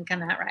sentence didn't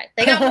come out right.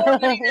 They got more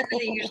money than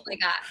they usually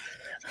got.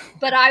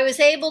 But I was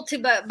able to,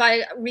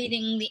 by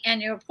reading the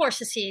annual reports,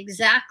 to see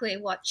exactly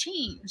what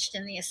changed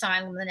in the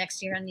asylum the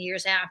next year and the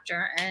years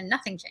after, and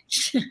nothing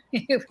changed.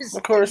 It was,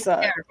 of course,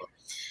 terrible.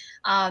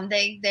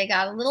 They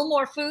got a little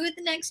more food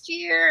the next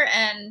year,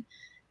 and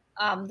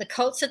the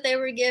coats that they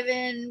were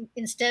given,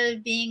 instead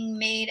of being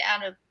made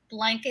out of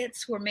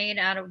blankets, were made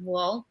out of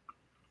wool,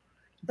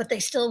 but they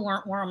still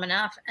weren't warm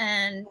enough.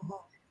 And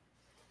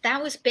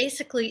that was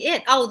basically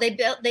it. Oh,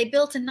 they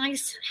built a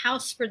nice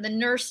house for the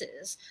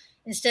nurses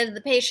instead of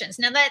the patients.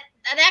 Now that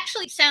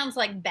actually sounds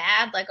like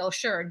bad, like, oh,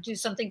 sure, do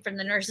something for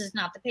the nurses,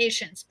 not the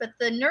patients. But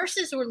the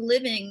nurses were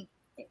living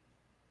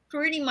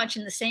pretty much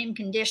in the same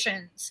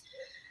conditions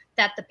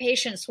that the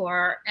patients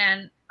were.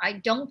 And I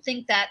don't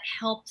think that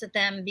helped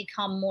them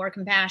become more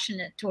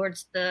compassionate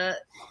towards the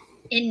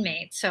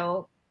inmates.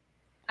 So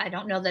I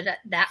don't know that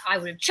I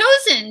would have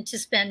chosen to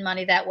spend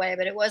money that way,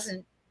 but it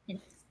wasn't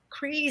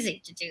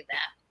crazy to do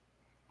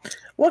that.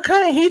 What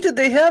kind of heat did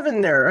they have in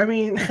there? I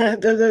mean,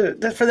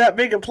 for that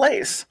big a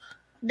place.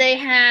 They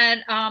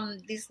had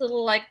these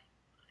little like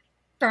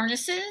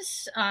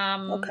furnaces,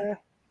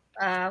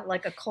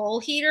 like a coal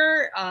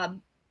heater,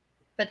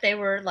 but they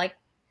were like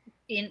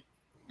in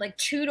like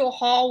two to a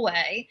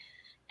hallway,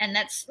 and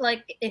that's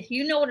like, if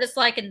you know what it's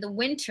like in the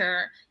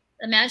winter,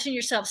 imagine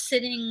yourself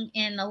sitting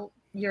in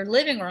your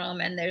living room,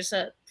 and there's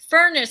a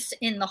furnace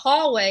in the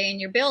hallway in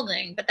your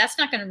building, but that's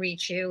not going to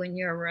reach you in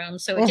your room.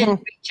 So it didn't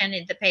reach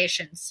any of the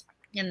patients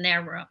in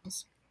their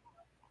rooms.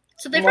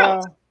 So they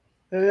froze.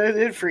 It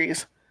did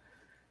freeze.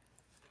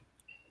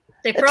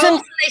 They froze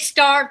and they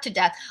starved to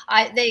death.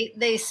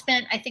 They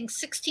spent, I think,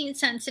 16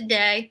 cents a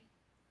day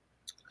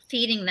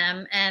feeding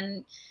them.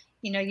 And,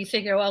 you know, you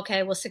figure,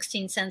 okay, well,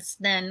 16 cents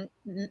then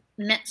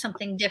meant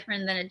something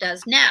different than it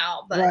does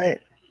now.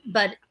 But,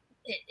 but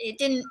it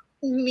didn't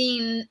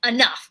mean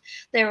enough.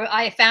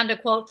 I found a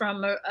quote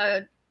from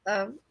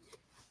an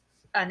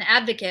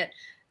advocate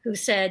who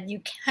said,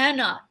 you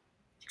cannot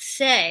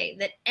say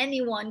that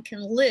anyone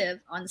can live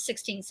on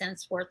 16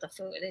 cents worth of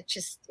food.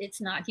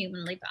 It's not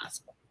humanly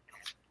possible.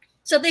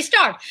 So they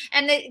starved.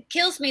 And it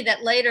kills me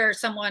that later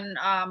someone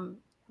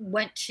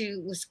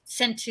was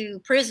sent to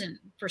prison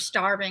for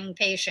starving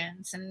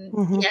patients,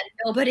 and yet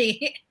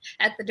nobody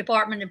at the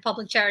Department of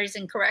Public Charities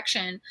and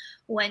Correction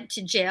went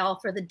to jail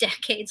for the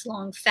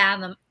decades-long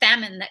famine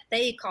that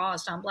they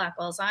caused on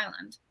Blackwell's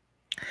Island.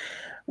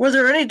 Were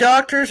there any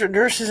doctors or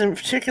nurses in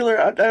particular?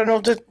 I don't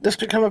know if this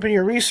could come up in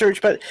your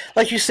research, but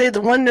like you say, the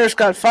one nurse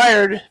got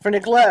fired for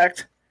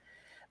neglect.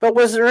 But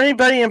was there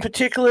anybody in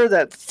particular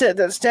that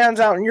stands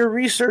out in your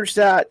research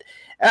that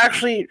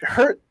actually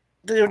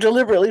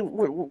deliberately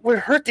would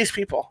hurt these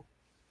people?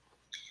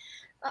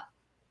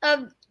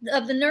 Of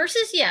the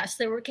nurses, yes,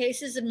 there were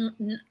cases of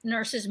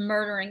nurses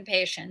murdering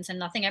patients, and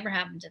nothing ever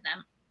happened to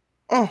them.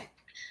 Oh.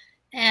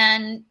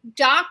 And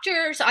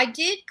doctors, well,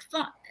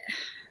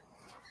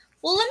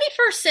 let me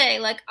first say,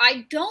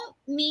 I don't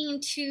mean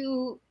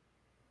to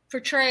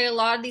portray a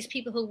lot of these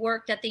people who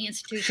worked at the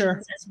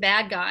institutions as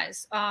bad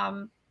guys.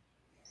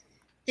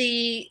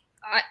 They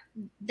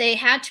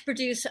had to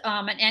produce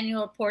an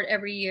annual report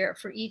every year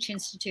for each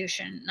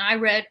institution, and I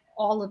read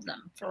all of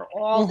them for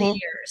all the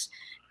years.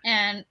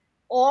 And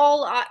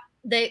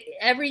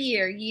every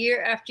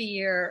year after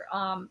year,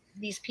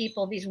 these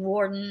people, these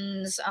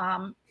wardens,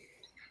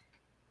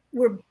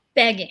 were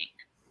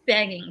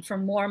begging for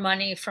more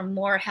money, for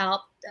more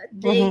help.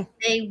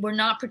 They were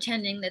not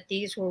pretending that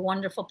these were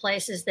wonderful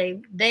places.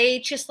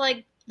 They just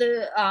like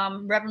the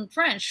Reverend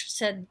French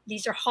said,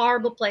 these are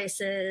horrible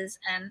places,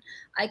 and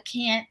I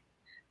can't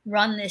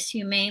run this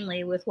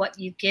humanely with what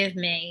you give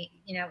me,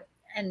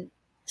 and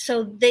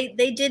so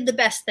they did the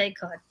best they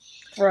could.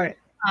 Right.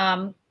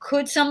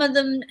 Could some of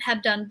them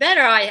have done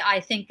better?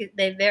 I think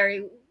they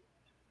very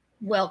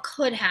well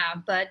could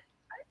have, but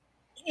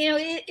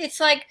it's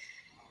like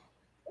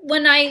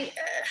when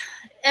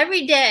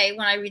every day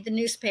when I read the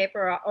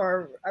newspaper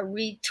or I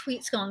read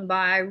tweets going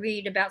by, I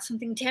read about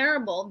something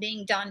terrible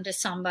being done to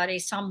somebody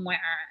somewhere,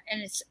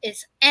 and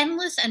it's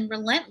endless and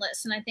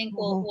relentless. And I think,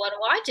 well, what do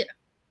I do?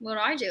 What do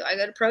I do? I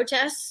go to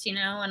protests, and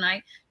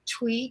I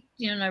tweet,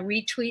 and I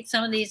retweet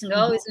some of these and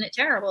go, oh, isn't it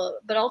terrible?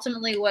 But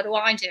ultimately, what do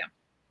I do?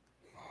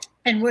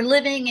 And we're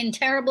living in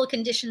terrible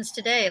conditions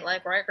today,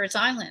 like Rikers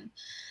Island.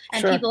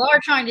 And people are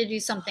trying to do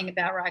something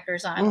about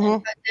Rikers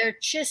Island, but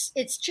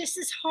it's just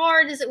as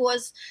hard as it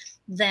was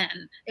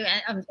then.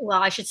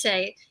 Well, I should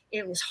say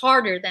it was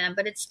harder then,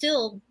 but it's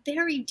still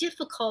very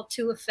difficult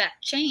to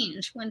affect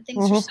change when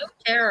things are so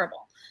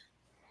terrible.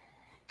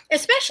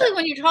 Especially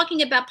when you're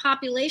talking about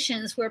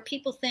populations where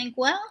people think,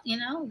 well,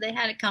 they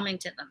had it coming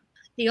to them.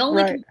 The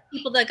only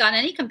people that got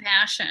any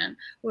compassion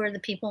were the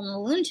people in the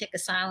lunatic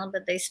asylum,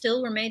 but they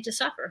still were made to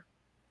suffer.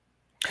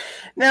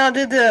 Now,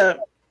 did the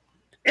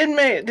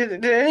inmate,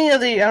 did any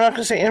of the, I'm not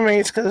going to say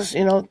inmates because,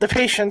 the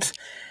patients,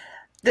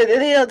 did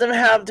any of them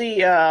have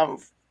the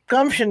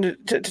gumption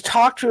to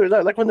talk to,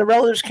 like when the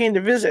relatives came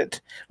to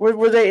visit?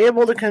 Were they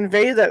able to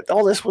convey that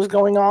all this was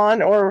going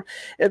on, or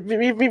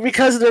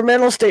because of their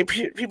mental state,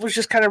 people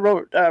just kind of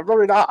wrote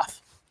it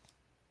off?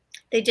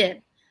 They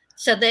did.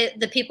 So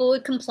the people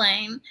would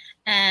complain,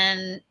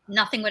 and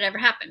nothing would ever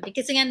happen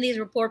because, again, these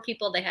were poor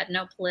people. They had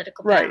no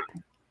political power.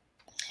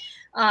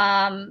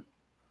 Right.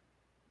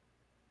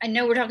 I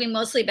know we're talking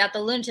mostly about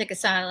the lunatic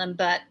asylum,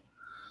 but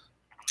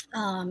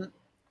I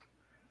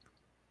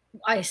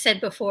said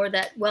before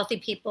that wealthy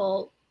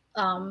people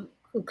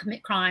who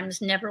commit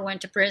crimes never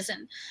went to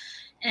prison,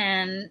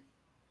 and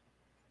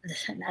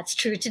that's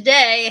true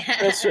today.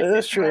 That's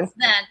true.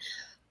 Then,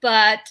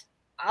 but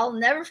I'll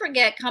never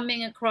forget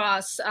coming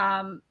across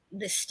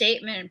this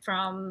statement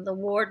from the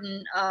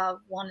warden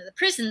of one of the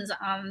prisons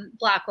on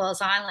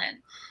Blackwell's Island.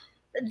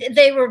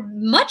 They were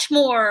much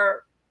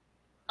more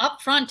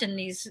upfront in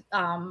these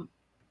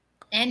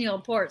annual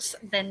reports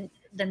than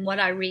what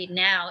I read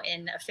now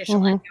in official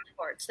annual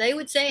reports. They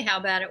would say how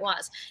bad it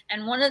was.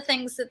 And one of the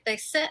things that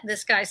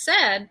this guy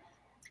said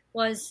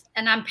was,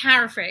 and I'm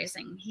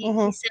paraphrasing, he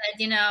said,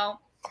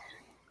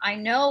 I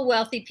know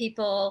wealthy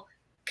people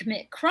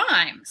commit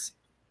crimes,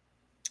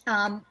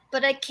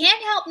 but I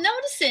can't help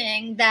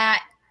noticing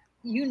that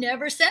you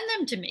never send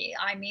them to me.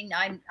 I mean,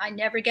 I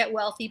never get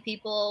wealthy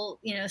people,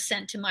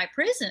 sent to my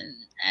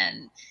prison.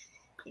 And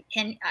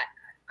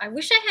I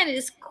wish I had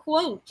his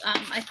quote.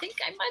 I think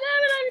I might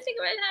have it. I think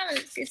I might have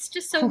it. It's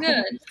just so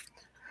good.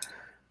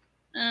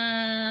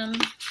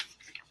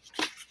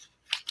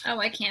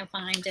 I can't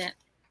find it.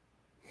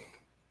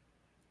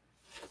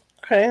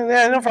 Okay,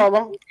 yeah, no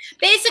problem.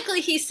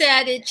 Basically, he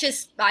said it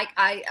just like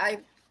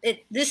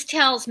this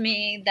tells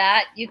me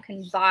that you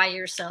can buy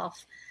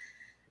yourself.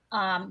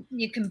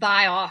 You can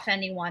buy off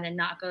anyone and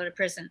not go to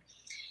prison.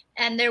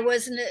 And there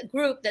was a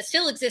group that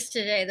still exists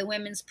today, the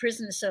Women's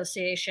Prison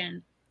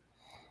Association.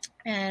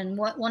 And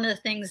one of the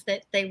things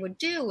that they would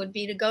do would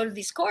be to go to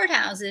these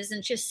courthouses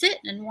and just sit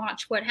and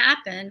watch what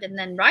happened and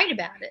then write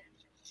about it.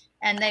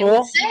 And they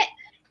would say,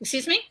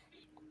 excuse me?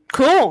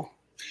 Cool.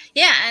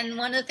 Yeah. And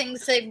one of the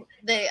things I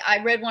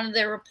read one of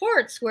their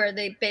reports where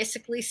they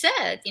basically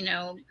said,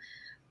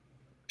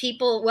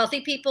 people,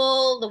 wealthy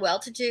people, the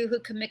well-to-do who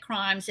commit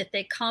crimes, if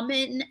they come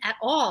in at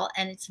all,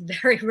 and it's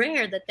very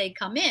rare that they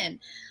come in,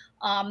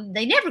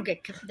 they never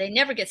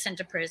get sent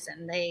to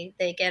prison.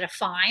 They get a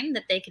fine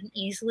that they can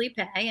easily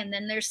pay, and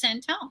then they're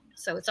sent home.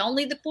 So it's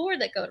only the poor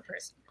that go to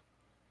prison.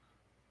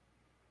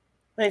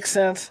 Makes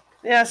sense.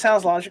 Yeah,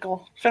 sounds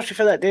logical, especially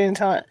for that day and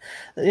time.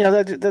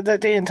 That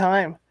day and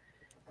time.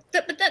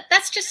 But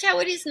that's just how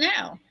it is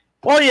now.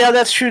 Well, yeah,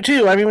 that's true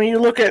too. I mean, when you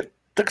look at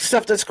the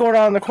stuff that's going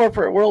on in the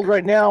corporate world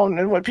right now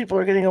and what people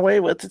are getting away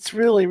with, it's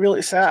really,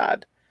 really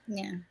sad.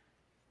 Yeah.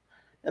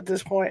 At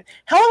this point,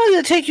 how long did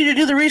it take you to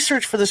do the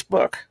research for this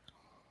book?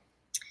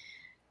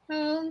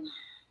 I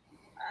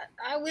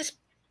was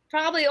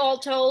probably all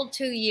told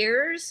 2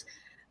 years.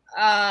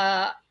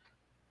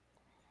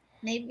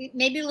 Maybe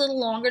a little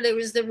longer. There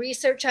was the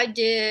research I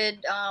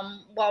did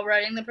while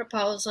writing the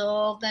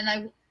proposal. Then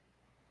I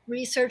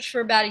researched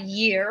for about a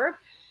year.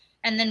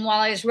 And then while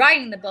I was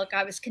writing the book,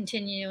 I was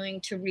continuing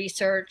to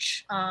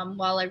research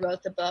while I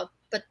wrote the book.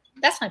 But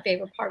that's my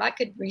favorite part. I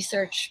could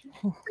research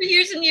for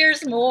years and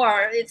years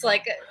more. It's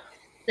like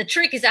the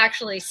trick is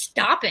actually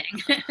stopping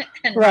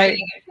and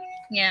writing it.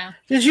 Yeah.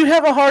 Did you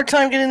have a hard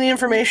time getting the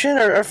information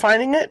or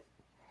finding it?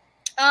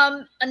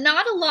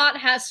 Not a lot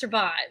has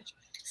survived.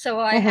 So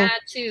I had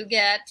to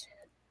get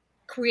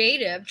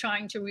creative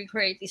trying to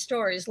recreate these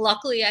stories.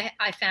 Luckily,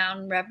 I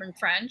found Reverend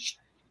French,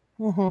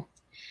 who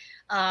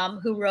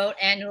wrote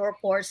annual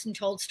reports and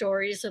told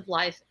stories of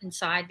life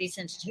inside these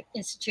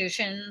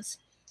institutions.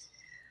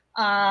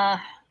 I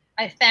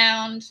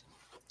found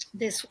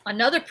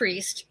another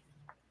priest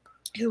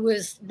who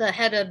was the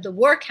head of the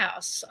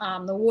workhouse,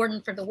 the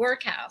warden for the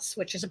workhouse,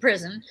 which is a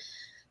prison,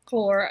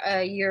 for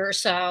a year or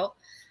so.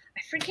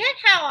 I forget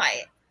how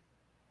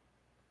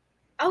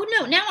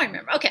now I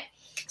remember. Okay.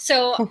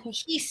 So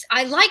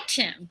I liked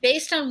him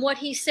based on what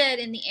he said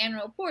in the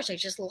annual reports. I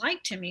just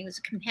liked him. He was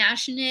a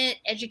compassionate,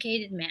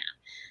 educated man.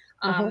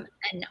 And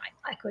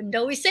I couldn't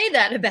always say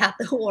that about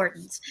the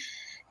wardens.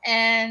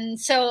 And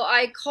so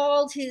I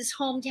called his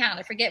hometown.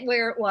 I forget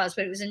where it was,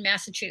 but it was in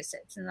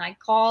Massachusetts. And I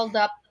called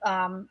up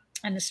an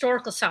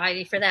historical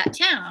society for that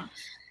town.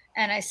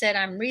 And I said,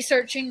 I'm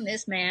researching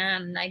this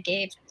man. And I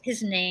gave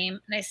his name.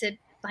 And I said,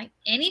 by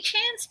any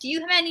chance, do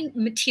you have any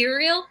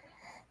material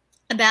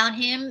about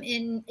him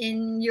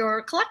in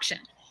your collection?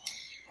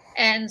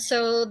 And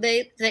so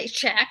they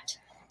checked,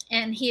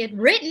 and he had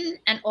written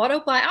an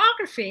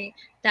autobiography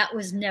that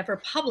was never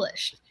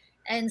published.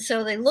 And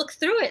so they looked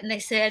through it and they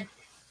said,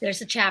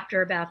 there's a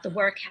chapter about the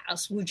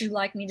workhouse. Would you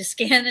like me to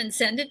scan and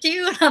send it to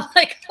you? And I'm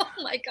like, oh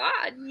my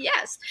God,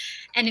 yes.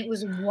 And it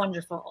was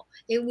wonderful.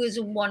 It was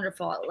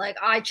wonderful. Like,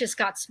 I just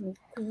got some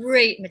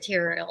great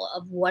material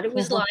of what it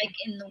was like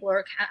in the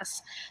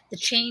workhouse, the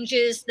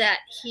changes that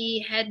he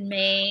had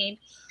made.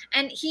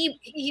 And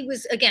he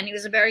was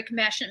a very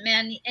compassionate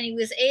man, and he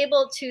was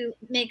able to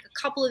make a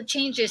couple of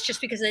changes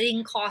just because they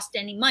didn't cost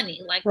any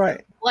money. Like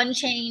one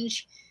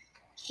change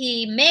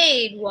he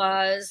made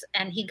was,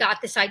 and he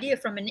got this idea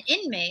from an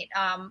inmate,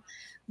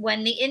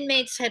 when the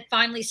inmates had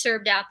finally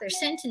served out their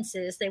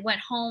sentences, they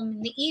went home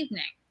in the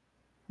evening.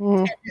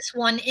 And this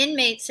one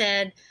inmate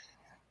said,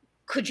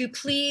 could you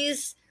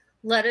please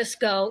let us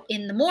go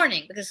in the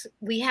morning, because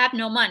we have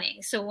no money.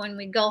 So when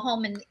we go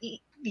home and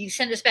you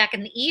send us back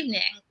in the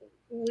evening,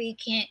 we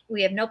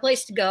have no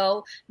place to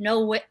go,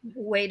 no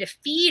way to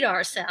feed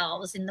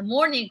ourselves. In the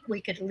morning,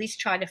 we could at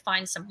least try to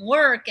find some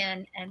work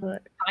and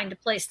find a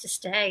place to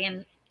stay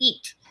and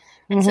eat.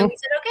 And so we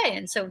said, okay.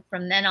 And so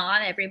from then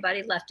on,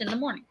 everybody left in the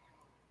morning.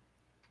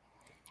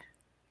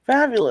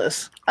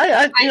 Fabulous.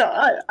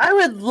 I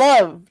would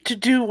love to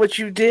do what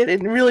you did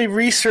and really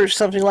research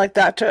something like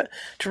that to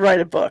write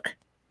a book.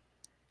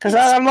 Because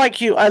I'm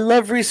like you, I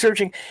love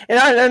researching, and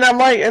I'm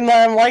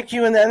like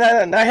you,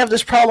 and I have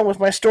this problem with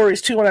my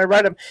stories too when I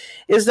write them,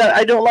 is that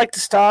I don't like to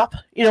stop.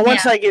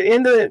 Once I get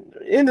into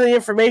the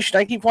information,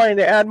 I keep wanting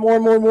to add more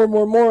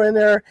in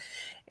there,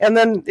 and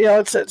then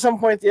it's at some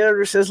point the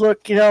editor says,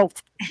 "Look,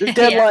 the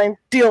deadline,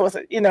 deal with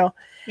it,"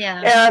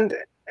 and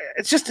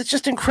it's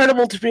just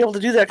incredible to be able to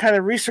do that kind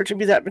of research and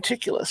be that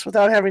meticulous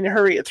without having to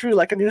hurry it through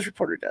like a news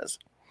reporter does.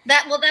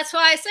 That's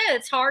why I said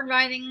it's hard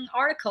writing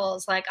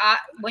articles. Like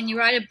when you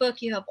write a book,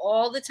 you have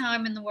all the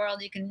time in the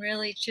world. You can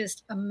really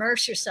just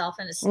immerse yourself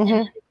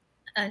in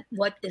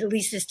what at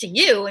least is to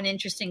you an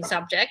interesting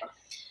subject,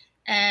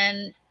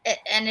 and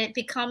it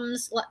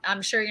becomes,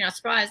 I'm sure you're not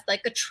surprised,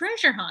 like a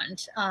treasure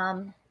hunt.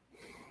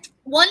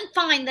 One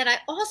find that I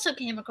also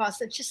came across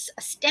that just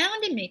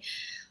astounded me.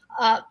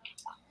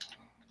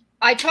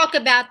 I talk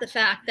about the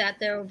fact that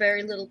there were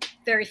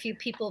very few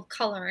people of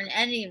color in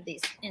any of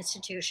these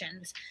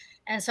institutions.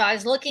 And so I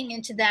was looking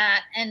into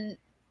that, and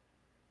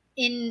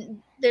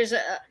there's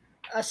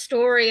a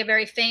story, a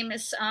very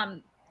famous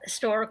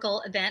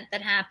historical event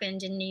that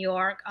happened in New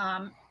York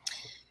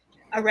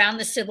around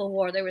the Civil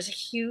War. There was a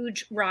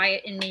huge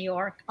riot in New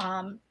York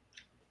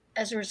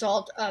as a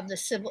result of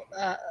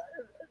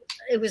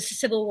it was a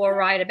Civil War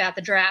riot about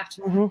the draft.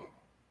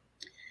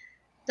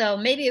 though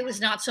maybe it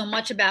was not so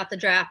much about the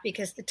draft,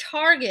 because the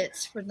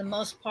targets for the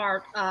most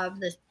part of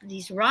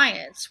these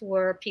riots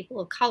were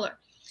people of color.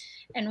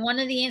 And one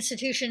of the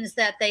institutions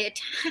that they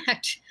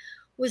attacked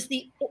was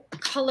the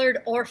colored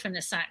orphan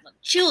asylum,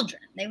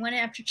 children. They went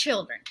after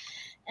children.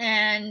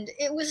 And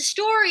it was a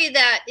story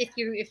that if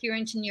you're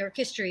into New York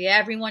history,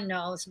 everyone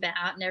knows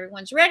about and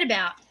everyone's read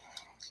about.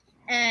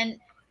 And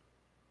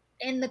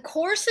in the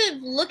course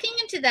of looking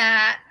into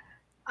that,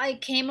 I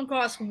came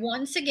across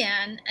once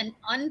again an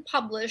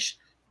unpublished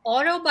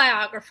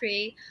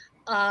autobiography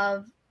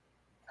of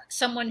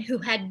someone who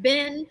had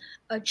been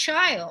a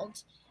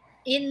child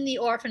in the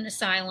orphan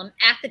asylum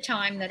at the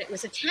time that it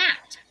was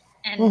attacked.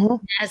 And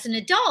as an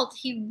adult,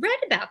 he read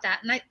about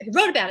that, and I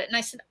wrote about it, and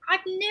I said, I've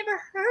never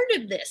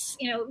heard of this.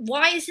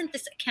 Why isn't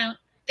this account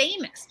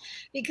famous?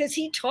 Because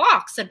he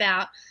talks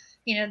about,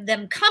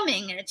 them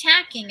coming and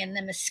attacking and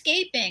them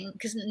escaping,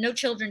 because no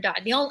children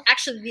died. The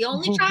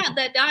only child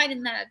that died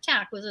in that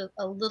attack was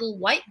a little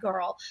white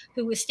girl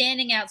who was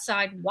standing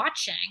outside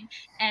watching,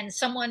 and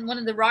one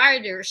of the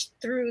rioters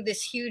threw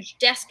this huge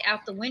desk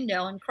out the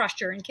window and crushed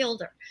her and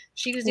killed her.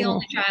 She was the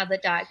only child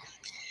that died.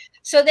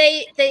 So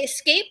they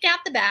escaped out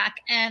the back,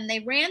 and they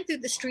ran through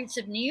the streets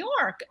of New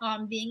York,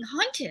 being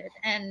hunted,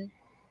 and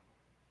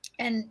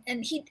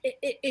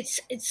it's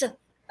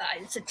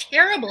a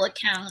terrible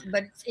account,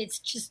 but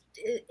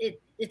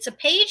it's a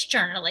page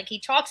turner. Like, he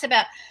talks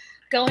about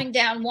going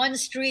down one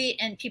street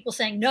and people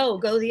saying, no,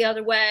 go the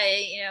other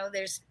way.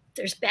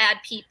 There's bad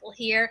people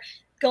here.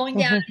 Going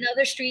down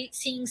another street,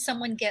 seeing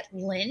someone get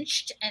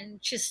lynched,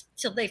 and just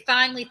till they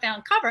finally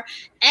found cover.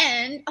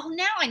 And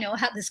now I know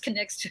how this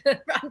connects to.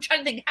 I'm trying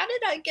to think, how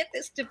did I get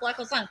this to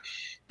Blackwell's Island?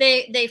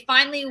 They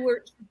finally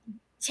were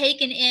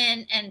taken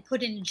in and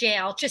put in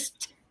jail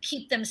just to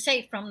keep them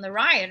safe from the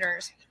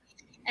rioters.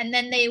 And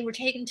then they were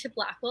taken to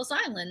Blackwell's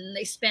Island, and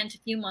they spent a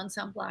few months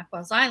on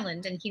Blackwell's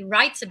Island. And he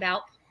writes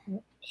about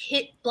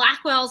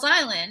Blackwell's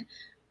Island,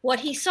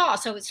 what he saw.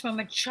 So it's from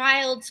a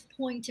child's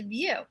point of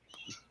view.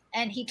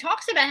 And he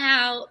talks about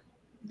how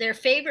their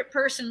favorite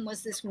person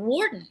was this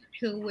warden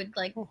who would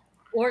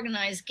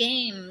organize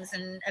games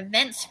and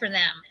events for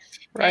them.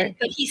 Right.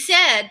 But he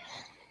said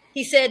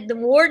the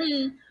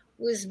warden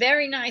was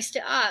very nice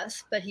to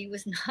us, but he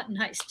was not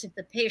nice to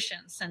the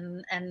patients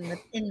and the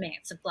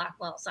inmates of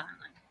Blackwell's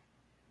Island.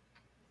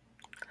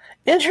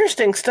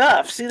 Interesting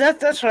stuff. See,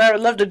 that's what I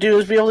would love to do,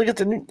 is be able to get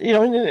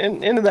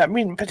into that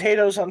meat and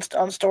potatoes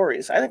on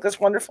stories. I think that's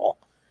wonderful.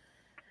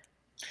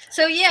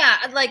 So yeah,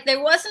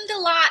 there wasn't a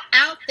lot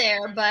out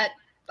there, but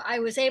I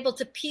was able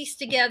to piece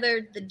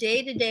together the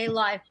day-to-day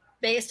life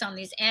based on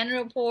these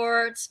annual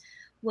reports,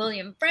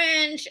 William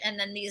French, and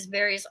then these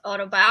various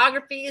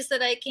autobiographies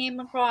that I came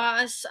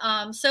across.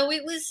 So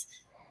it was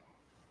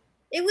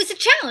a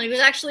challenge. It was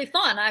actually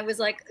fun.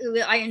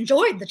 I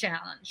enjoyed the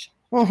challenge.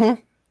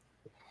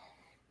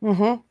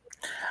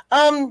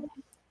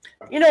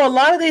 A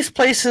lot of these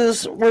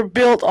places were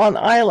built on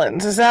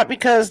islands. Is that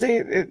because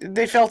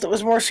they felt it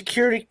was more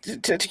security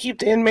to keep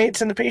the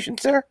inmates and the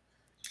patients there?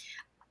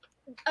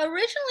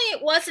 Originally,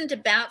 it wasn't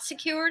about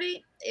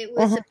security. It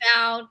was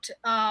about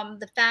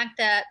the fact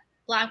that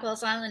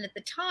Blackwell's Island at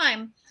the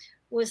time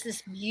was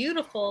this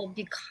beautiful,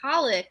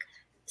 bucolic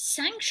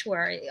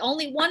sanctuary.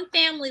 Only one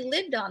family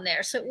lived on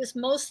there, so it was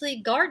mostly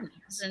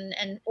gardens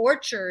and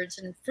orchards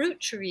and fruit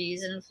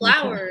trees and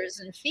flowers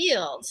and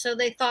fields. So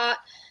they thought,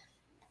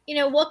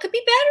 what could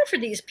be better for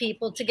these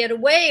people to get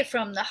away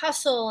from the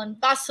hustle and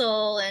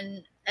bustle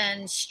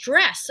and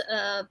stress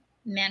of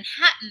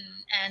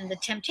Manhattan and the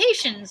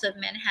temptations of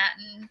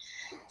Manhattan,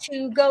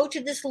 to go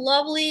to this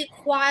lovely,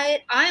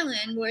 quiet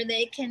island where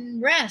they can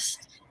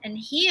rest and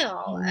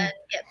heal and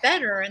get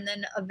better, and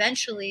then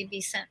eventually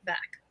be sent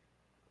back.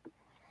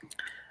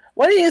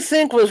 What do you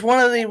think was one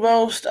of the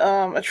most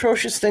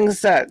atrocious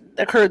things that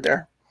occurred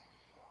there?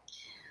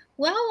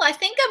 Well, I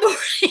think I've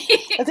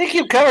already... I think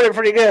you've covered it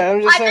pretty good.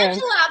 I'm just saying.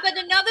 Mentioned a lot,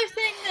 but another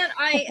thing that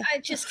I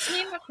just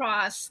came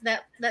across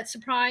that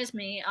surprised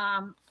me,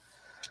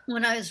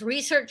 when I was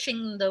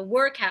researching the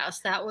workhouse,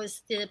 that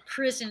was the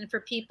prison for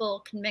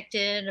people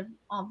convicted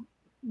of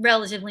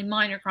relatively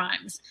minor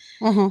crimes.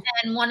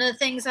 And one of the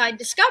things I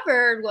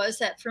discovered was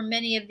that for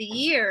many of the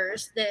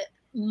years that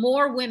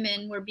more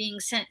women were being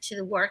sent to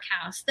the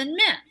workhouse than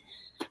men.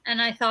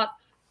 And I thought,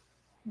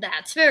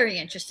 that's very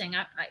interesting.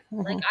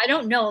 I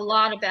don't know a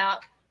lot about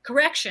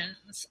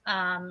corrections.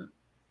 I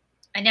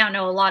now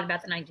know a lot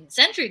about the 19th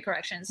century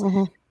corrections,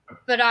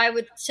 but I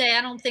would say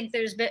I don't think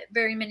there's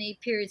very many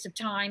periods of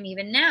time,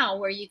 even now,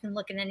 where you can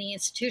look at any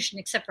institution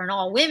except for an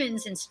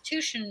all-women's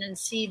institution and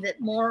see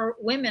that more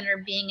women are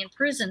being in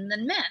prison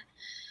than men.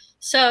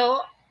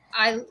 So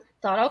I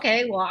thought,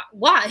 okay, why?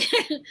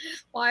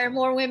 Why are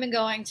more women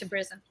going to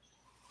prison?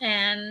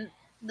 And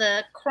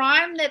the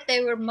crime that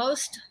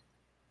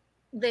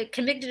they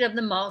convicted of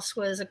the most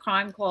was a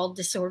crime called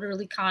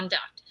disorderly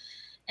conduct.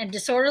 And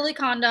disorderly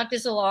conduct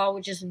is a law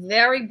which is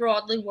very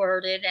broadly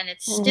worded, and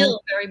it's still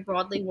very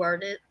broadly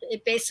worded.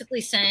 It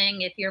basically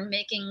saying if you're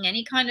making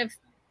any kind of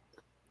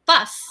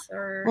fuss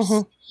or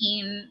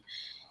scene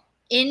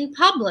in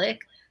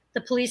public,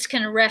 the police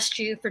can arrest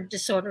you for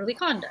disorderly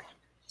conduct.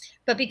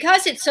 But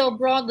because it's so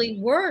broadly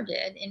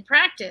worded in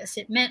practice,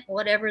 it meant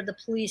whatever the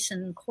police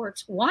and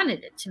courts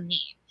wanted it to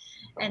mean.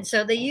 And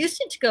so they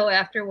used it to go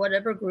after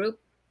whatever group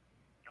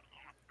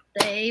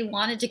they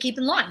wanted to keep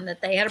in line,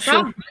 that they had a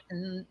problem with.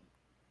 And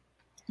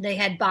they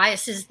had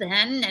biases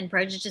then and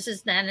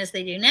prejudices then as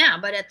they do now.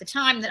 But at the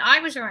time that I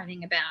was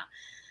writing about,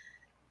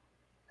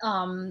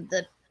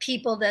 the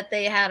people that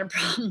they had a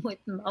problem with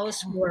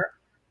most were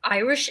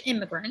Irish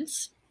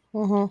immigrants.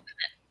 Mm-hmm.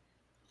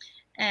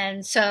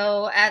 And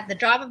so at the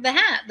drop of the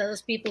hat,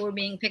 those people were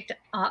being picked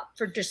up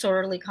for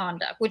disorderly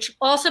conduct, which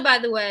also, by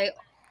the way,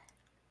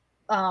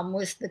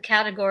 was the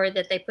category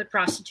that they put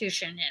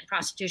prostitution in.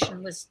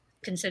 Prostitution was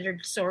considered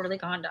disorderly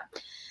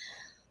conduct.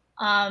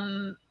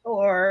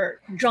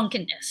 Or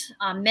drunkenness.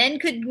 Men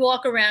could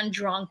walk around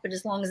drunk, but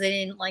as long as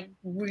they didn't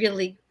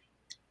really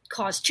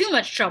cause too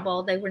much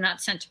trouble, they were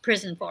not sent to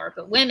prison for it.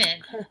 But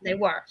women, they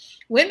were.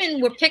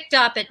 Women were picked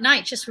up at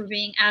night just for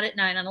being out at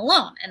night on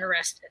alone and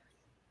arrested.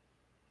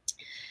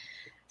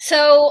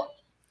 So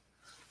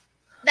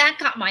that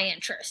got my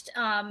interest.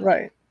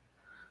 Right.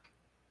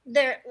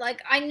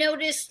 I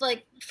noticed,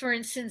 for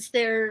instance,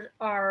 there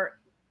are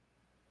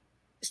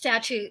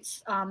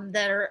statutes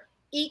that are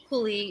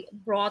equally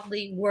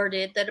broadly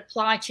worded that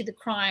apply to the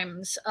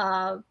crimes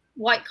of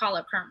white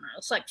collar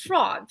criminals, like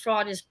fraud.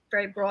 Fraud is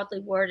very broadly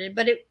worded,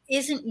 but it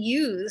isn't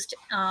used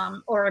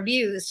or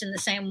abused in the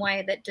same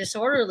way that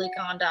disorderly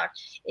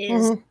conduct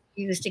is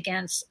used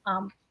against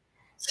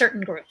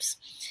certain groups.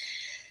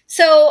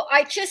 So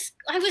I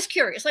was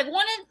curious. One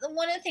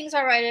of the things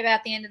I write about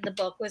at the end of the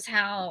book was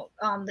how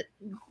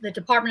the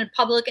Department of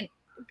Public and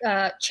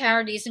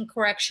Charities and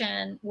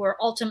Correction were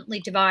ultimately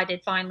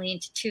divided finally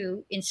into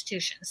two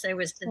institutions. There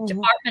was the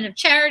Department of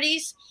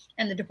Charities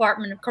and the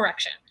Department of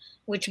Correction,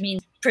 which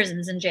means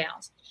prisons and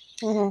jails.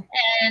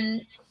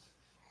 And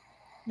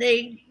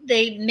they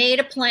made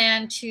a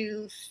plan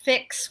to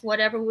fix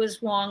whatever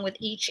was wrong with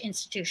each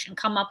institution,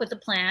 come up with a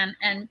plan.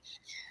 And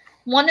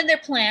one of their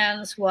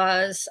plans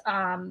was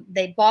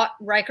they bought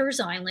Rikers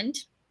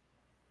Island,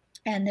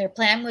 and their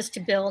plan was to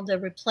build a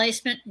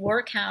replacement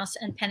workhouse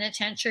and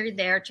penitentiary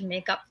there to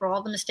make up for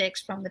all the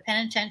mistakes from the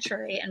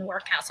penitentiary and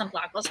workhouse on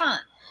Blackwell's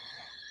Island.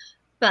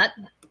 But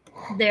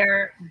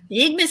their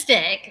big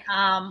mistake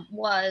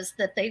was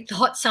that they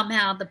thought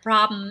somehow the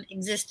problem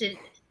existed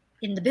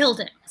in the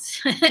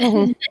buildings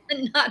and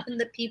not in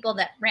the people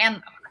that ran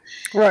them.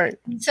 Right.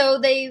 So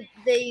they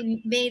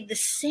made the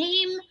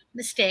same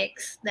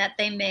mistakes that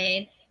they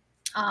made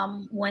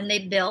when they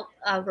built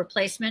a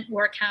replacement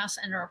workhouse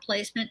and a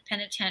replacement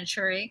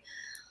penitentiary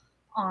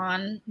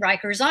on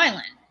Rikers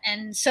Island.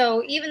 And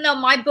so even though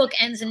my book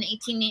ends in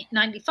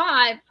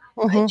 1895,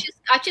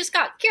 I just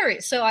got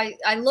curious. So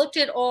I looked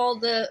at all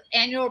the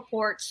annual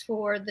reports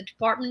for the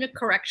Department of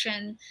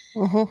Correction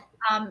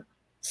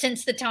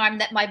since the time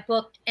that my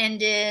book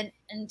ended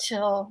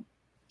until,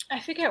 I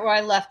forget where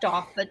I left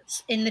off, but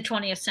in the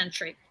 20th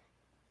century.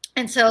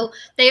 And so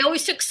they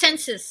always took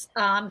census,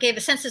 gave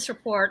a census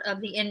report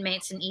of the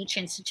inmates in each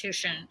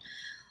institution,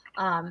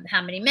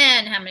 how many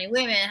men, how many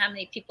women, how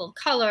many people of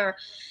color,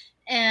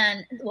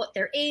 and what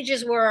their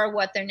ages were,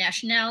 what their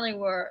nationality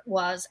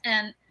was.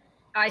 And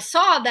I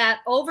saw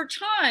that over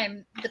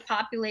time, the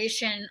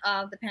population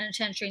of the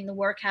penitentiary and the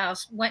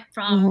workhouse went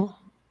from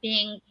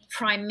being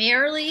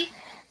primarily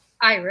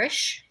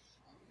Irish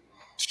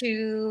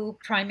to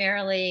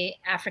primarily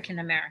African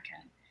American.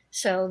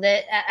 So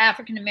that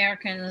African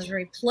Americans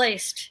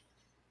replaced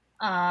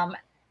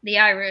the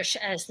Irish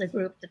as the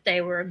group that they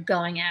were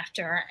going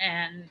after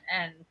and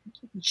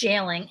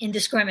jailing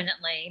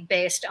indiscriminately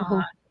based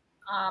on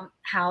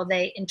how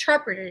they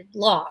interpreted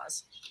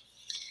laws.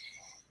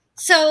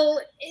 So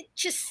it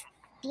just,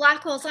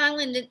 Blackwell's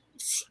Island,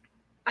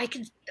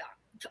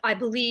 I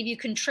believe you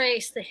can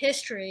trace the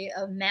history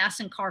of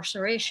mass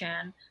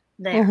incarceration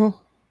there.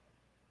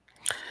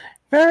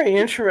 Very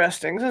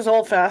interesting. This is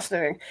all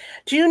fascinating.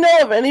 Do you know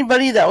of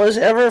anybody that was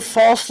ever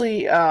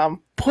falsely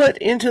put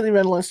into the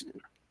mental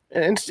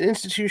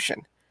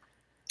institution?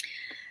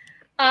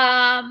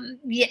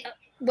 Yeah.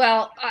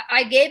 Well,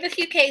 I gave a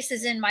few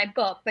cases in my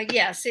book, but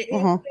yes, it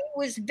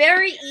was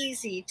very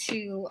easy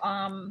to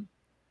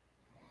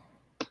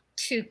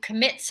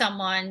commit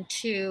someone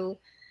to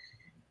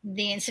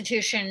the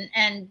institution.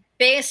 And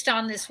based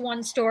on this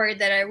one story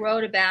that I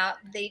wrote about,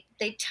 they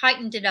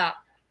tightened it up.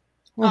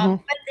 But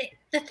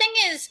the thing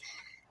is,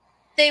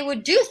 they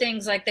would do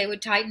things like they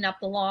would tighten up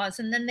the laws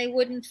and then they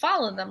wouldn't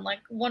follow them.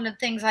 Like one of the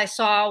things I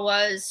saw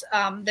was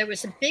there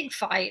was a big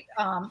fight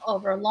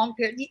over a long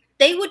period.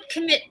 They would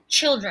commit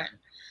children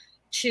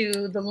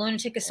to the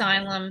lunatic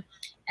asylum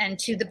and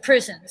to the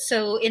prison.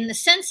 So in the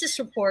census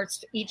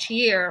reports each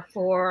year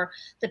for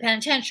the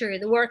penitentiary,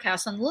 the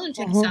workhouse, and the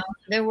lunatic asylum,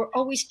 there were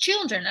always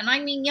children. And I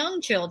mean young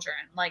children,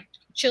 like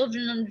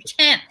children under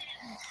 10.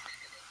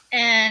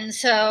 And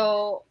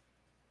so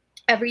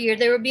every year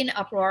there would be an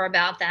uproar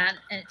about that,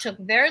 and it took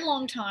a very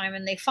long time,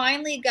 and they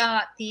finally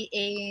got the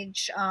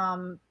age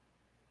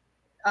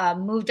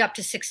moved up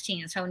to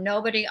 16. So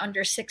nobody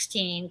under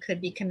 16 could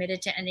be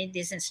committed to any of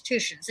these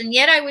institutions. And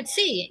yet I would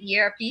see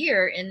year after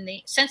year in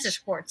the census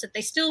reports that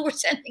they still were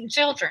sending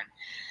children.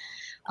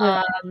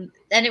 Yeah.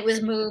 Then it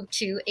was moved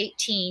to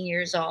 18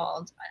 years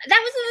old.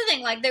 That was the other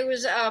thing. Like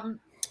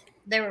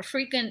there were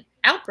frequent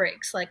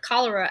outbreaks, like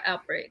cholera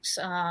outbreaks,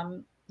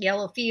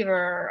 yellow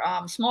fever,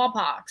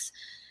 smallpox.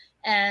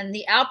 And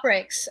the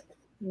outbreaks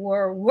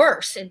were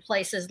worse in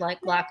places like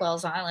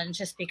Blackwell's Island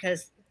just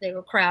because they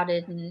were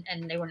crowded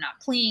and they were not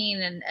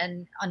clean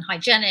and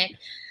unhygienic.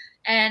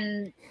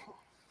 And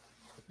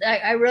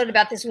I wrote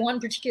about this one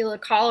particular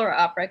cholera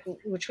outbreak,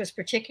 which was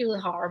particularly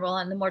horrible,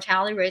 and the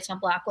mortality rates on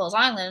Blackwell's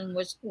Island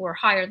were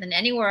higher than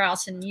anywhere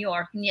else in New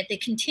York, and yet they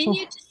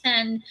continued to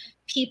send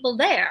people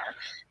there.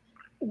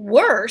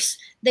 Worse,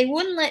 they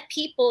wouldn't let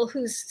people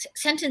whose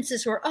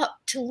sentences were up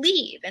to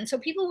leave. And so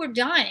people were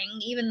dying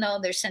even though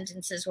their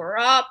sentences were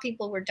up.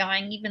 People were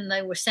dying even though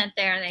they were sent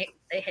there and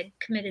they had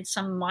committed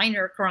some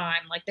minor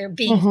crime, like they're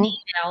being female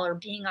or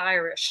being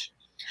Irish.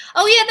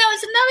 Oh, yeah, that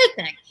was another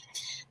thing.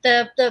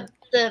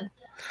 The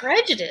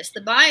prejudice,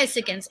 the bias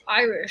against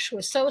Irish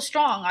was so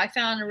strong. I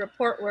found a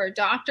report where a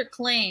doctor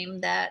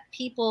claimed that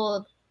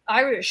the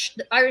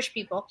Irish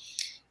people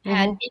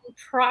had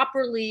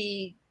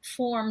improperly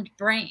formed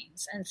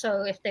brains, and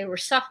so if they were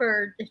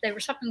suffering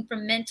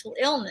from mental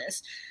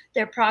illness,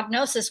 their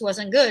prognosis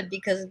wasn't good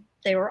because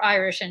they were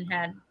Irish and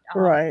had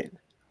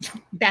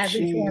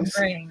badly formed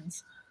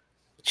brains.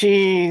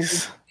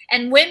 Jeez.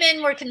 And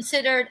women were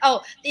considered.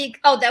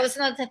 That was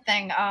another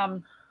thing.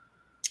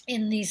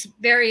 In these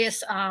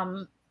various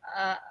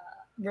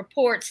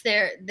reports,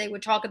 they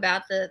would talk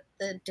about the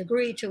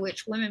degree to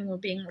which women were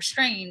being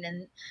restrained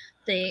and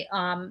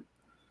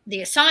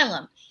the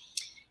asylum.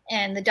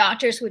 And the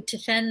doctors would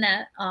defend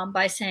that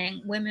by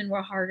saying women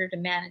were harder to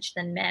manage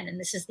than men, and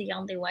this is the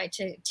only way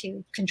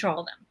to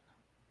control them.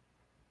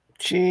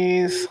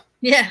 Jeez.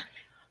 Yeah.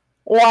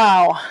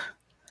 Wow.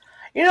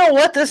 You know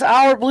what? This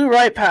hour blew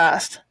right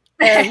past.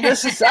 And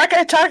this is I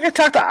could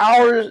talk to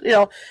hours,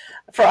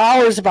 for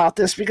hours about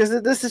this because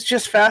this is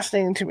just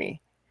fascinating to me.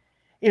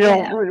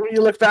 When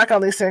you look back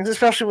on these things,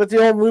 especially with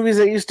the old movies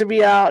that used to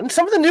be out, and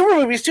some of the newer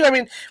movies too. I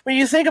mean, when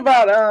you think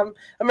about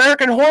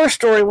American Horror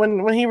Story,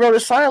 when he wrote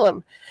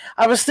Asylum,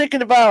 I was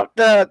thinking about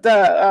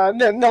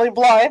the Nellie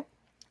Bly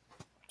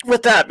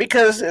with that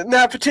because in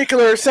that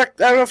particular I don't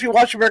know if you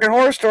watch American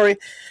Horror Story,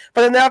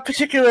 but in that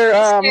particular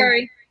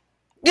scary.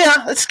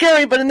 Yeah, it's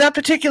scary. But in that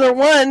particular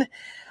one,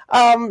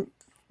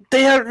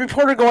 they had a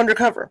reporter go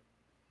undercover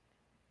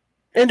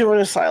into an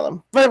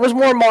asylum, but it was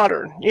more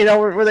modern,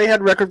 where they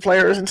had record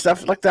players and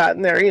stuff like that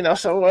in there,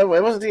 so it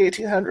wasn't the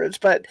 1800s,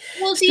 but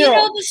well, do you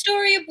know the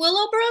story of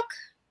Willowbrook?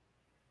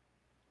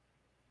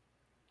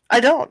 I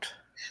don't.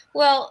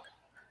 Well,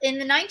 in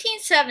the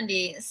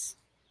 1970s,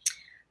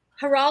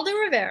 Geraldo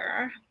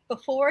Rivera,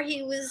 before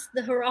he was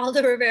the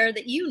Geraldo Rivera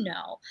that you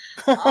know,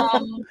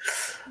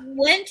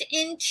 went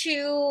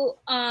into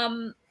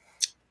an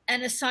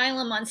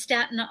asylum on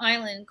Staten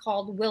Island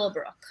called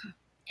Willowbrook,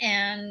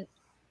 and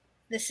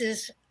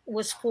this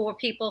was for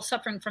people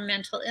suffering from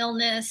mental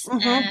illness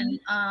and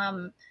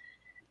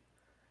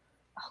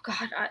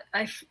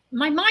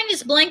my mind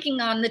is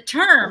blanking on the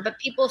term, but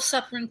people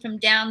suffering from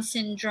Down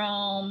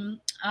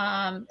syndrome,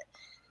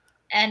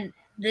 and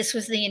this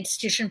was the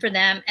institution for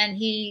them. And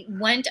he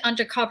went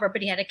undercover,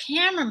 but he had a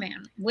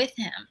cameraman with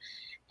him.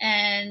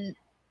 And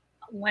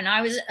when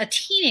I was a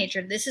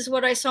teenager, this is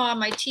what I saw on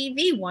my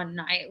TV one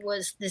night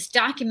was this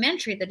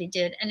documentary that he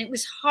did, and it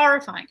was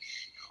horrifying.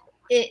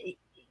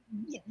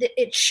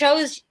 It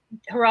shows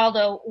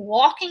Geraldo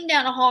walking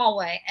down a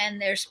hallway,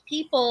 and there's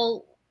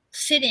people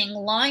sitting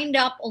lined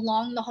up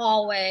along the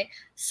hallway,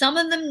 some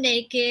of them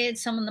naked,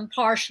 some of them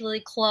partially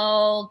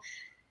clothed,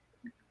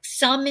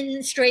 some in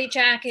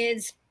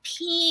straitjackets,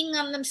 peeing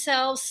on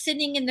themselves,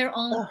 sitting in their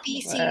own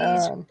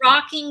feces,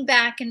 rocking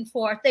back and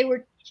forth.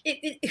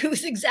 It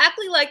was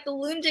exactly like the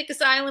lunatic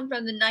asylum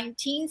from the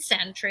 19th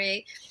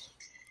century,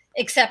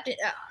 except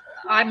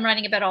I'm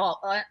writing about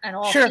an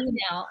all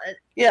female.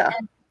 Yeah.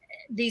 And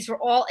these were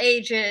all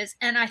ages,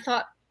 and I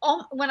thought,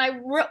 when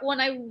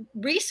I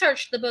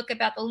researched the book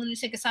about the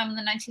lunatic asylum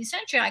in the 19th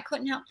century, I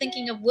couldn't help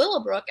thinking of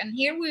Willowbrook, and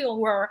here we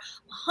were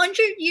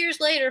 100 years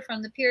later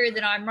from the period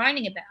that I'm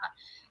writing about,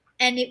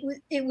 and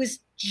it was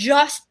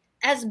just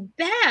as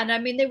bad. I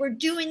mean, they were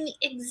doing the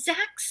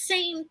exact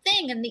same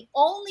thing, and the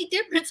only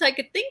difference I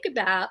could think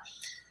about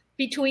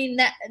between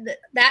that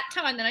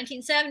time, the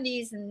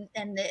 1970s,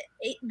 and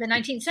the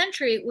 19th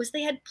century was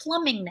they had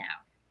plumbing now.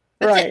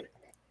 That's right. It.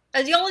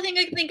 That's the only thing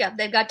I can think of.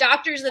 They've got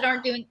doctors that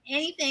aren't doing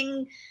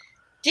anything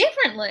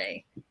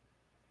differently.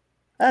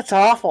 That's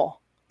awful.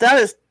 That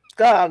is,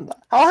 God,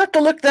 I'll have to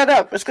look that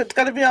up. It's got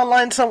to be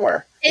online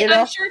somewhere.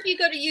 I'm sure if you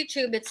go to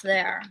YouTube, it's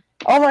there.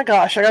 Oh my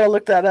gosh, I got to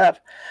look that up.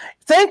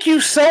 Thank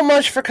you so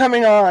much for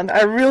coming on.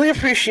 I really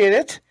appreciate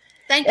it.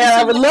 Thank you. And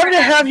I would love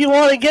to have you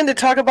on again to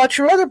talk about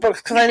your other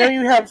books, because I know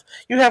you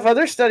have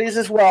other studies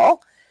as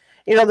well,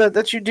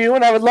 that you do,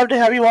 and I would love to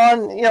have you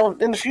on,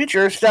 in the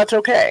future if that's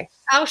okay.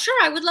 Oh, sure.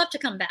 I would love to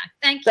come back.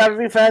 Thank you. That would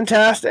be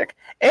fantastic.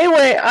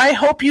 Anyway, I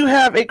hope you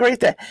have a great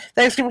day.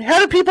 Thanksgiving. How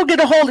do people get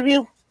a hold of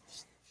you?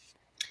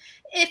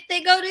 If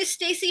they go to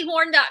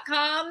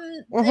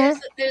stacyhorn.com,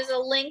 there's a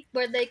link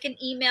where they can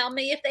email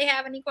me if they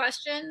have any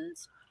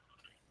questions.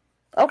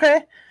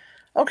 Okay.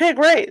 Okay,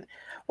 great.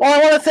 Well,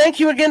 I want to thank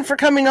you again for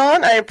coming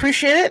on. I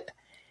appreciate it.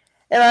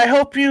 And I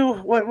hope you,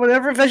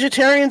 whatever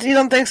vegetarians eat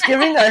on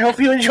Thanksgiving, I hope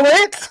you enjoy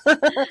it.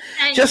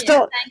 Just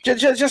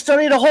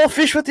don't eat a whole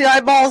fish with the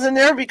eyeballs in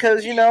there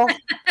because, you'll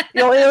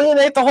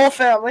alienate the whole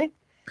family.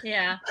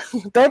 Yeah.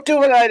 Don't do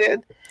what I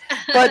did.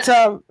 But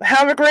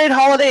have a great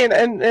holiday,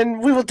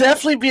 and we will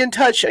definitely be in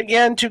touch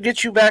again to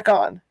get you back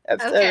on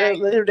at a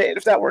later date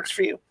if that works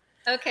for you.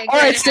 Okay, all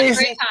right,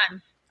 Stacey. Great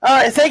time. All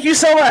right, thank you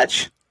so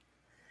much.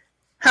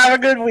 Have a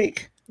good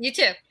week. You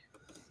too.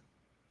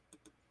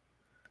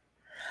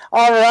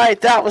 All right,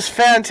 that was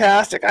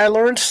fantastic. I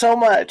learned so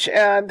much,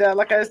 and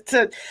like I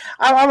said,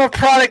 I'm a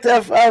product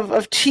of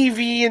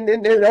TV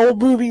and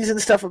old movies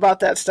and stuff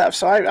about that stuff.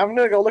 So I'm going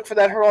to go look for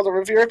that Geraldo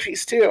Rivera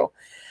piece too.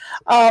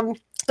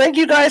 Thank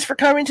you guys for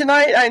coming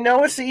tonight. I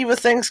know it's the eve of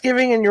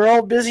Thanksgiving, and you're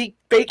all busy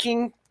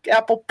baking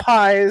apple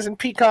pies and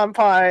pecan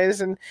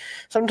pies and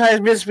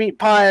sometimes mincemeat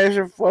pies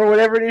or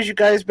whatever it is you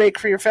guys bake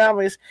for your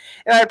families.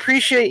 And I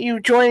appreciate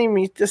you joining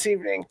me this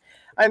evening.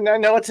 I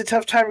know it's a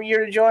tough time of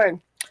year to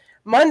join.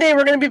 Monday,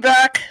 we're going to be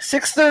back,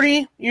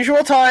 6:30,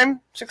 usual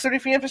time,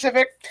 6:30 p.m.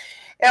 Pacific,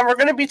 and we're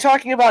going to be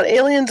talking about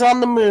aliens on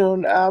the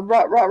moon.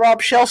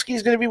 Rob Shelsky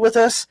is going to be with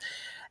us,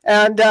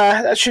 and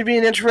that should be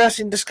an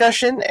interesting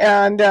discussion,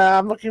 and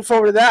I'm looking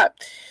forward to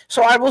that.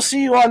 So I will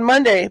see you on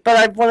Monday, but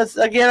I want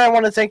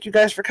to thank you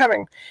guys for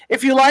coming.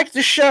 If you liked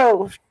the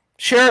show,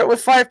 share it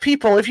with 5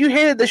 people. If you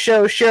hated the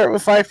show, share it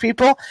with 5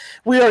 people.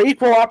 We are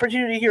equal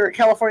opportunity here at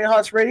California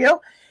Haunts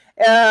Radio.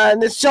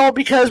 And it's all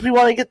because we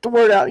want to get the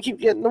word out, keep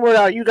getting the word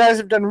out. You guys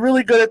have done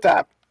really good at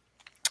that.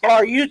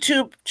 Our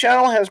YouTube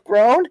channel has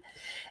grown,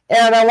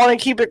 and I want to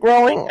keep it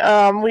growing.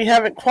 We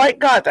haven't quite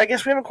got to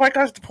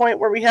the point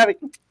where we have a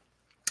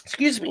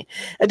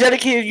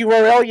dedicated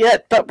URL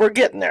yet, but we're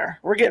getting there.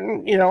 We're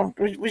getting,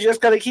 we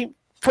just got to keep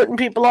putting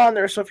people on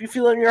there. So if you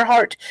feel in your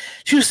heart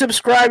to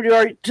subscribe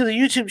to the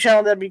YouTube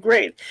channel, that'd be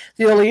great.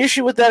 The only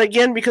issue with that,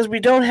 again, because we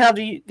don't have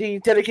the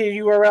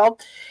dedicated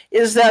URL,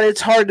 is that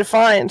it's hard to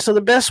find. So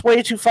the best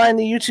way to find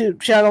the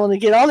YouTube channel and to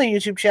get on the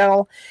YouTube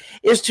channel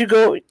is to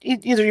go,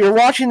 either you're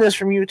watching this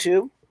from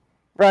YouTube,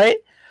 right?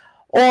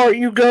 Or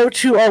you go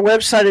to our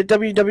website at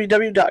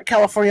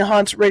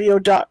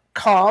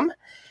www.californiahauntsradio.com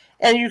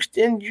and you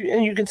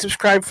can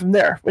subscribe from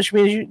there, which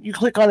means you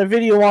click on a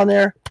video on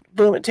there,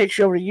 boom, it takes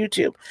you over to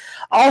YouTube.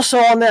 Also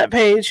on that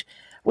page,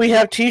 we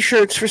have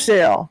t-shirts for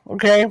sale,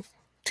 okay?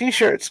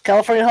 T-shirts,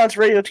 California Haunts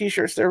Radio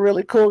t-shirts. They're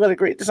really cool, got a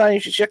great design.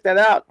 You should check that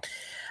out.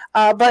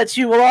 But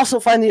you will also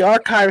find the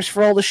archives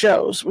for all the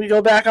shows. We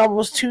go back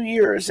almost 2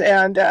 years,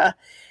 and I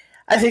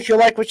think you'll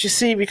like what you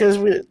see because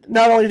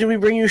not only do we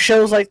bring you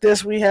shows like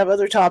this, we have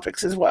other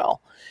topics as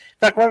well. In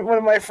fact, one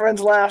of my friends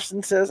laughs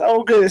and says,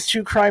 "Oh, good, it's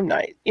True Crime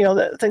Night,"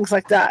 things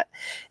like that.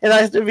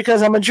 And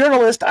because I'm a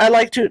journalist, I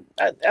like to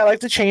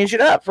change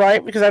it up,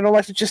 right? Because I don't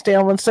like to just stay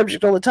on one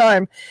subject all the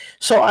time.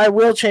 So I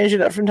will change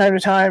it up from time to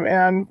time,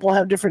 and we'll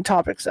have different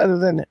topics other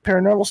than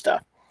paranormal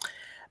stuff.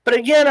 But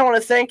again, I want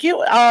to thank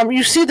you.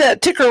 You see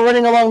that ticker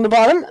running along the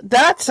bottom?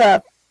 That's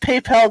a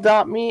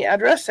PayPal.me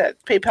address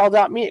at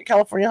PayPal.me at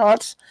California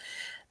Haunts.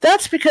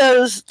 That's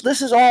because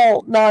this is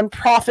all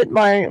nonprofit.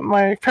 My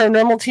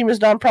paranormal team is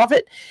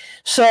nonprofit.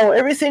 So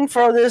everything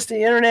for this,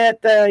 the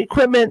internet, the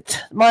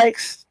equipment,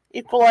 mics,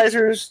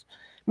 equalizers,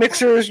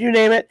 mixers, you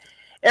name it,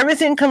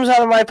 everything comes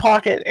out of my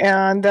pocket.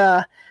 And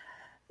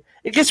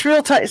it gets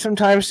real tight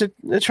sometimes to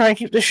try and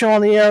keep the show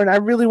on the air. And I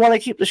really want to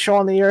keep the show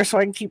on the air so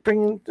I can keep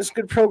bringing this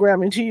good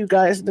programming to you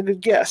guys and the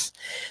good guests.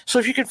 So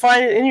if you can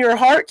find it in your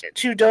heart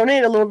to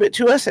donate a little bit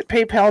to us at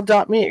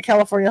PayPal.me at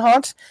California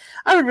Haunts,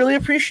 I would really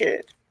appreciate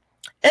it.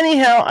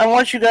 Anyhow, I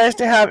want you guys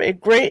to have a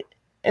great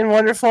and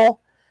wonderful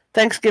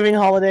Thanksgiving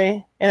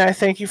holiday, and I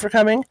thank you for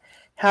coming.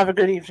 Have a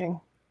good evening.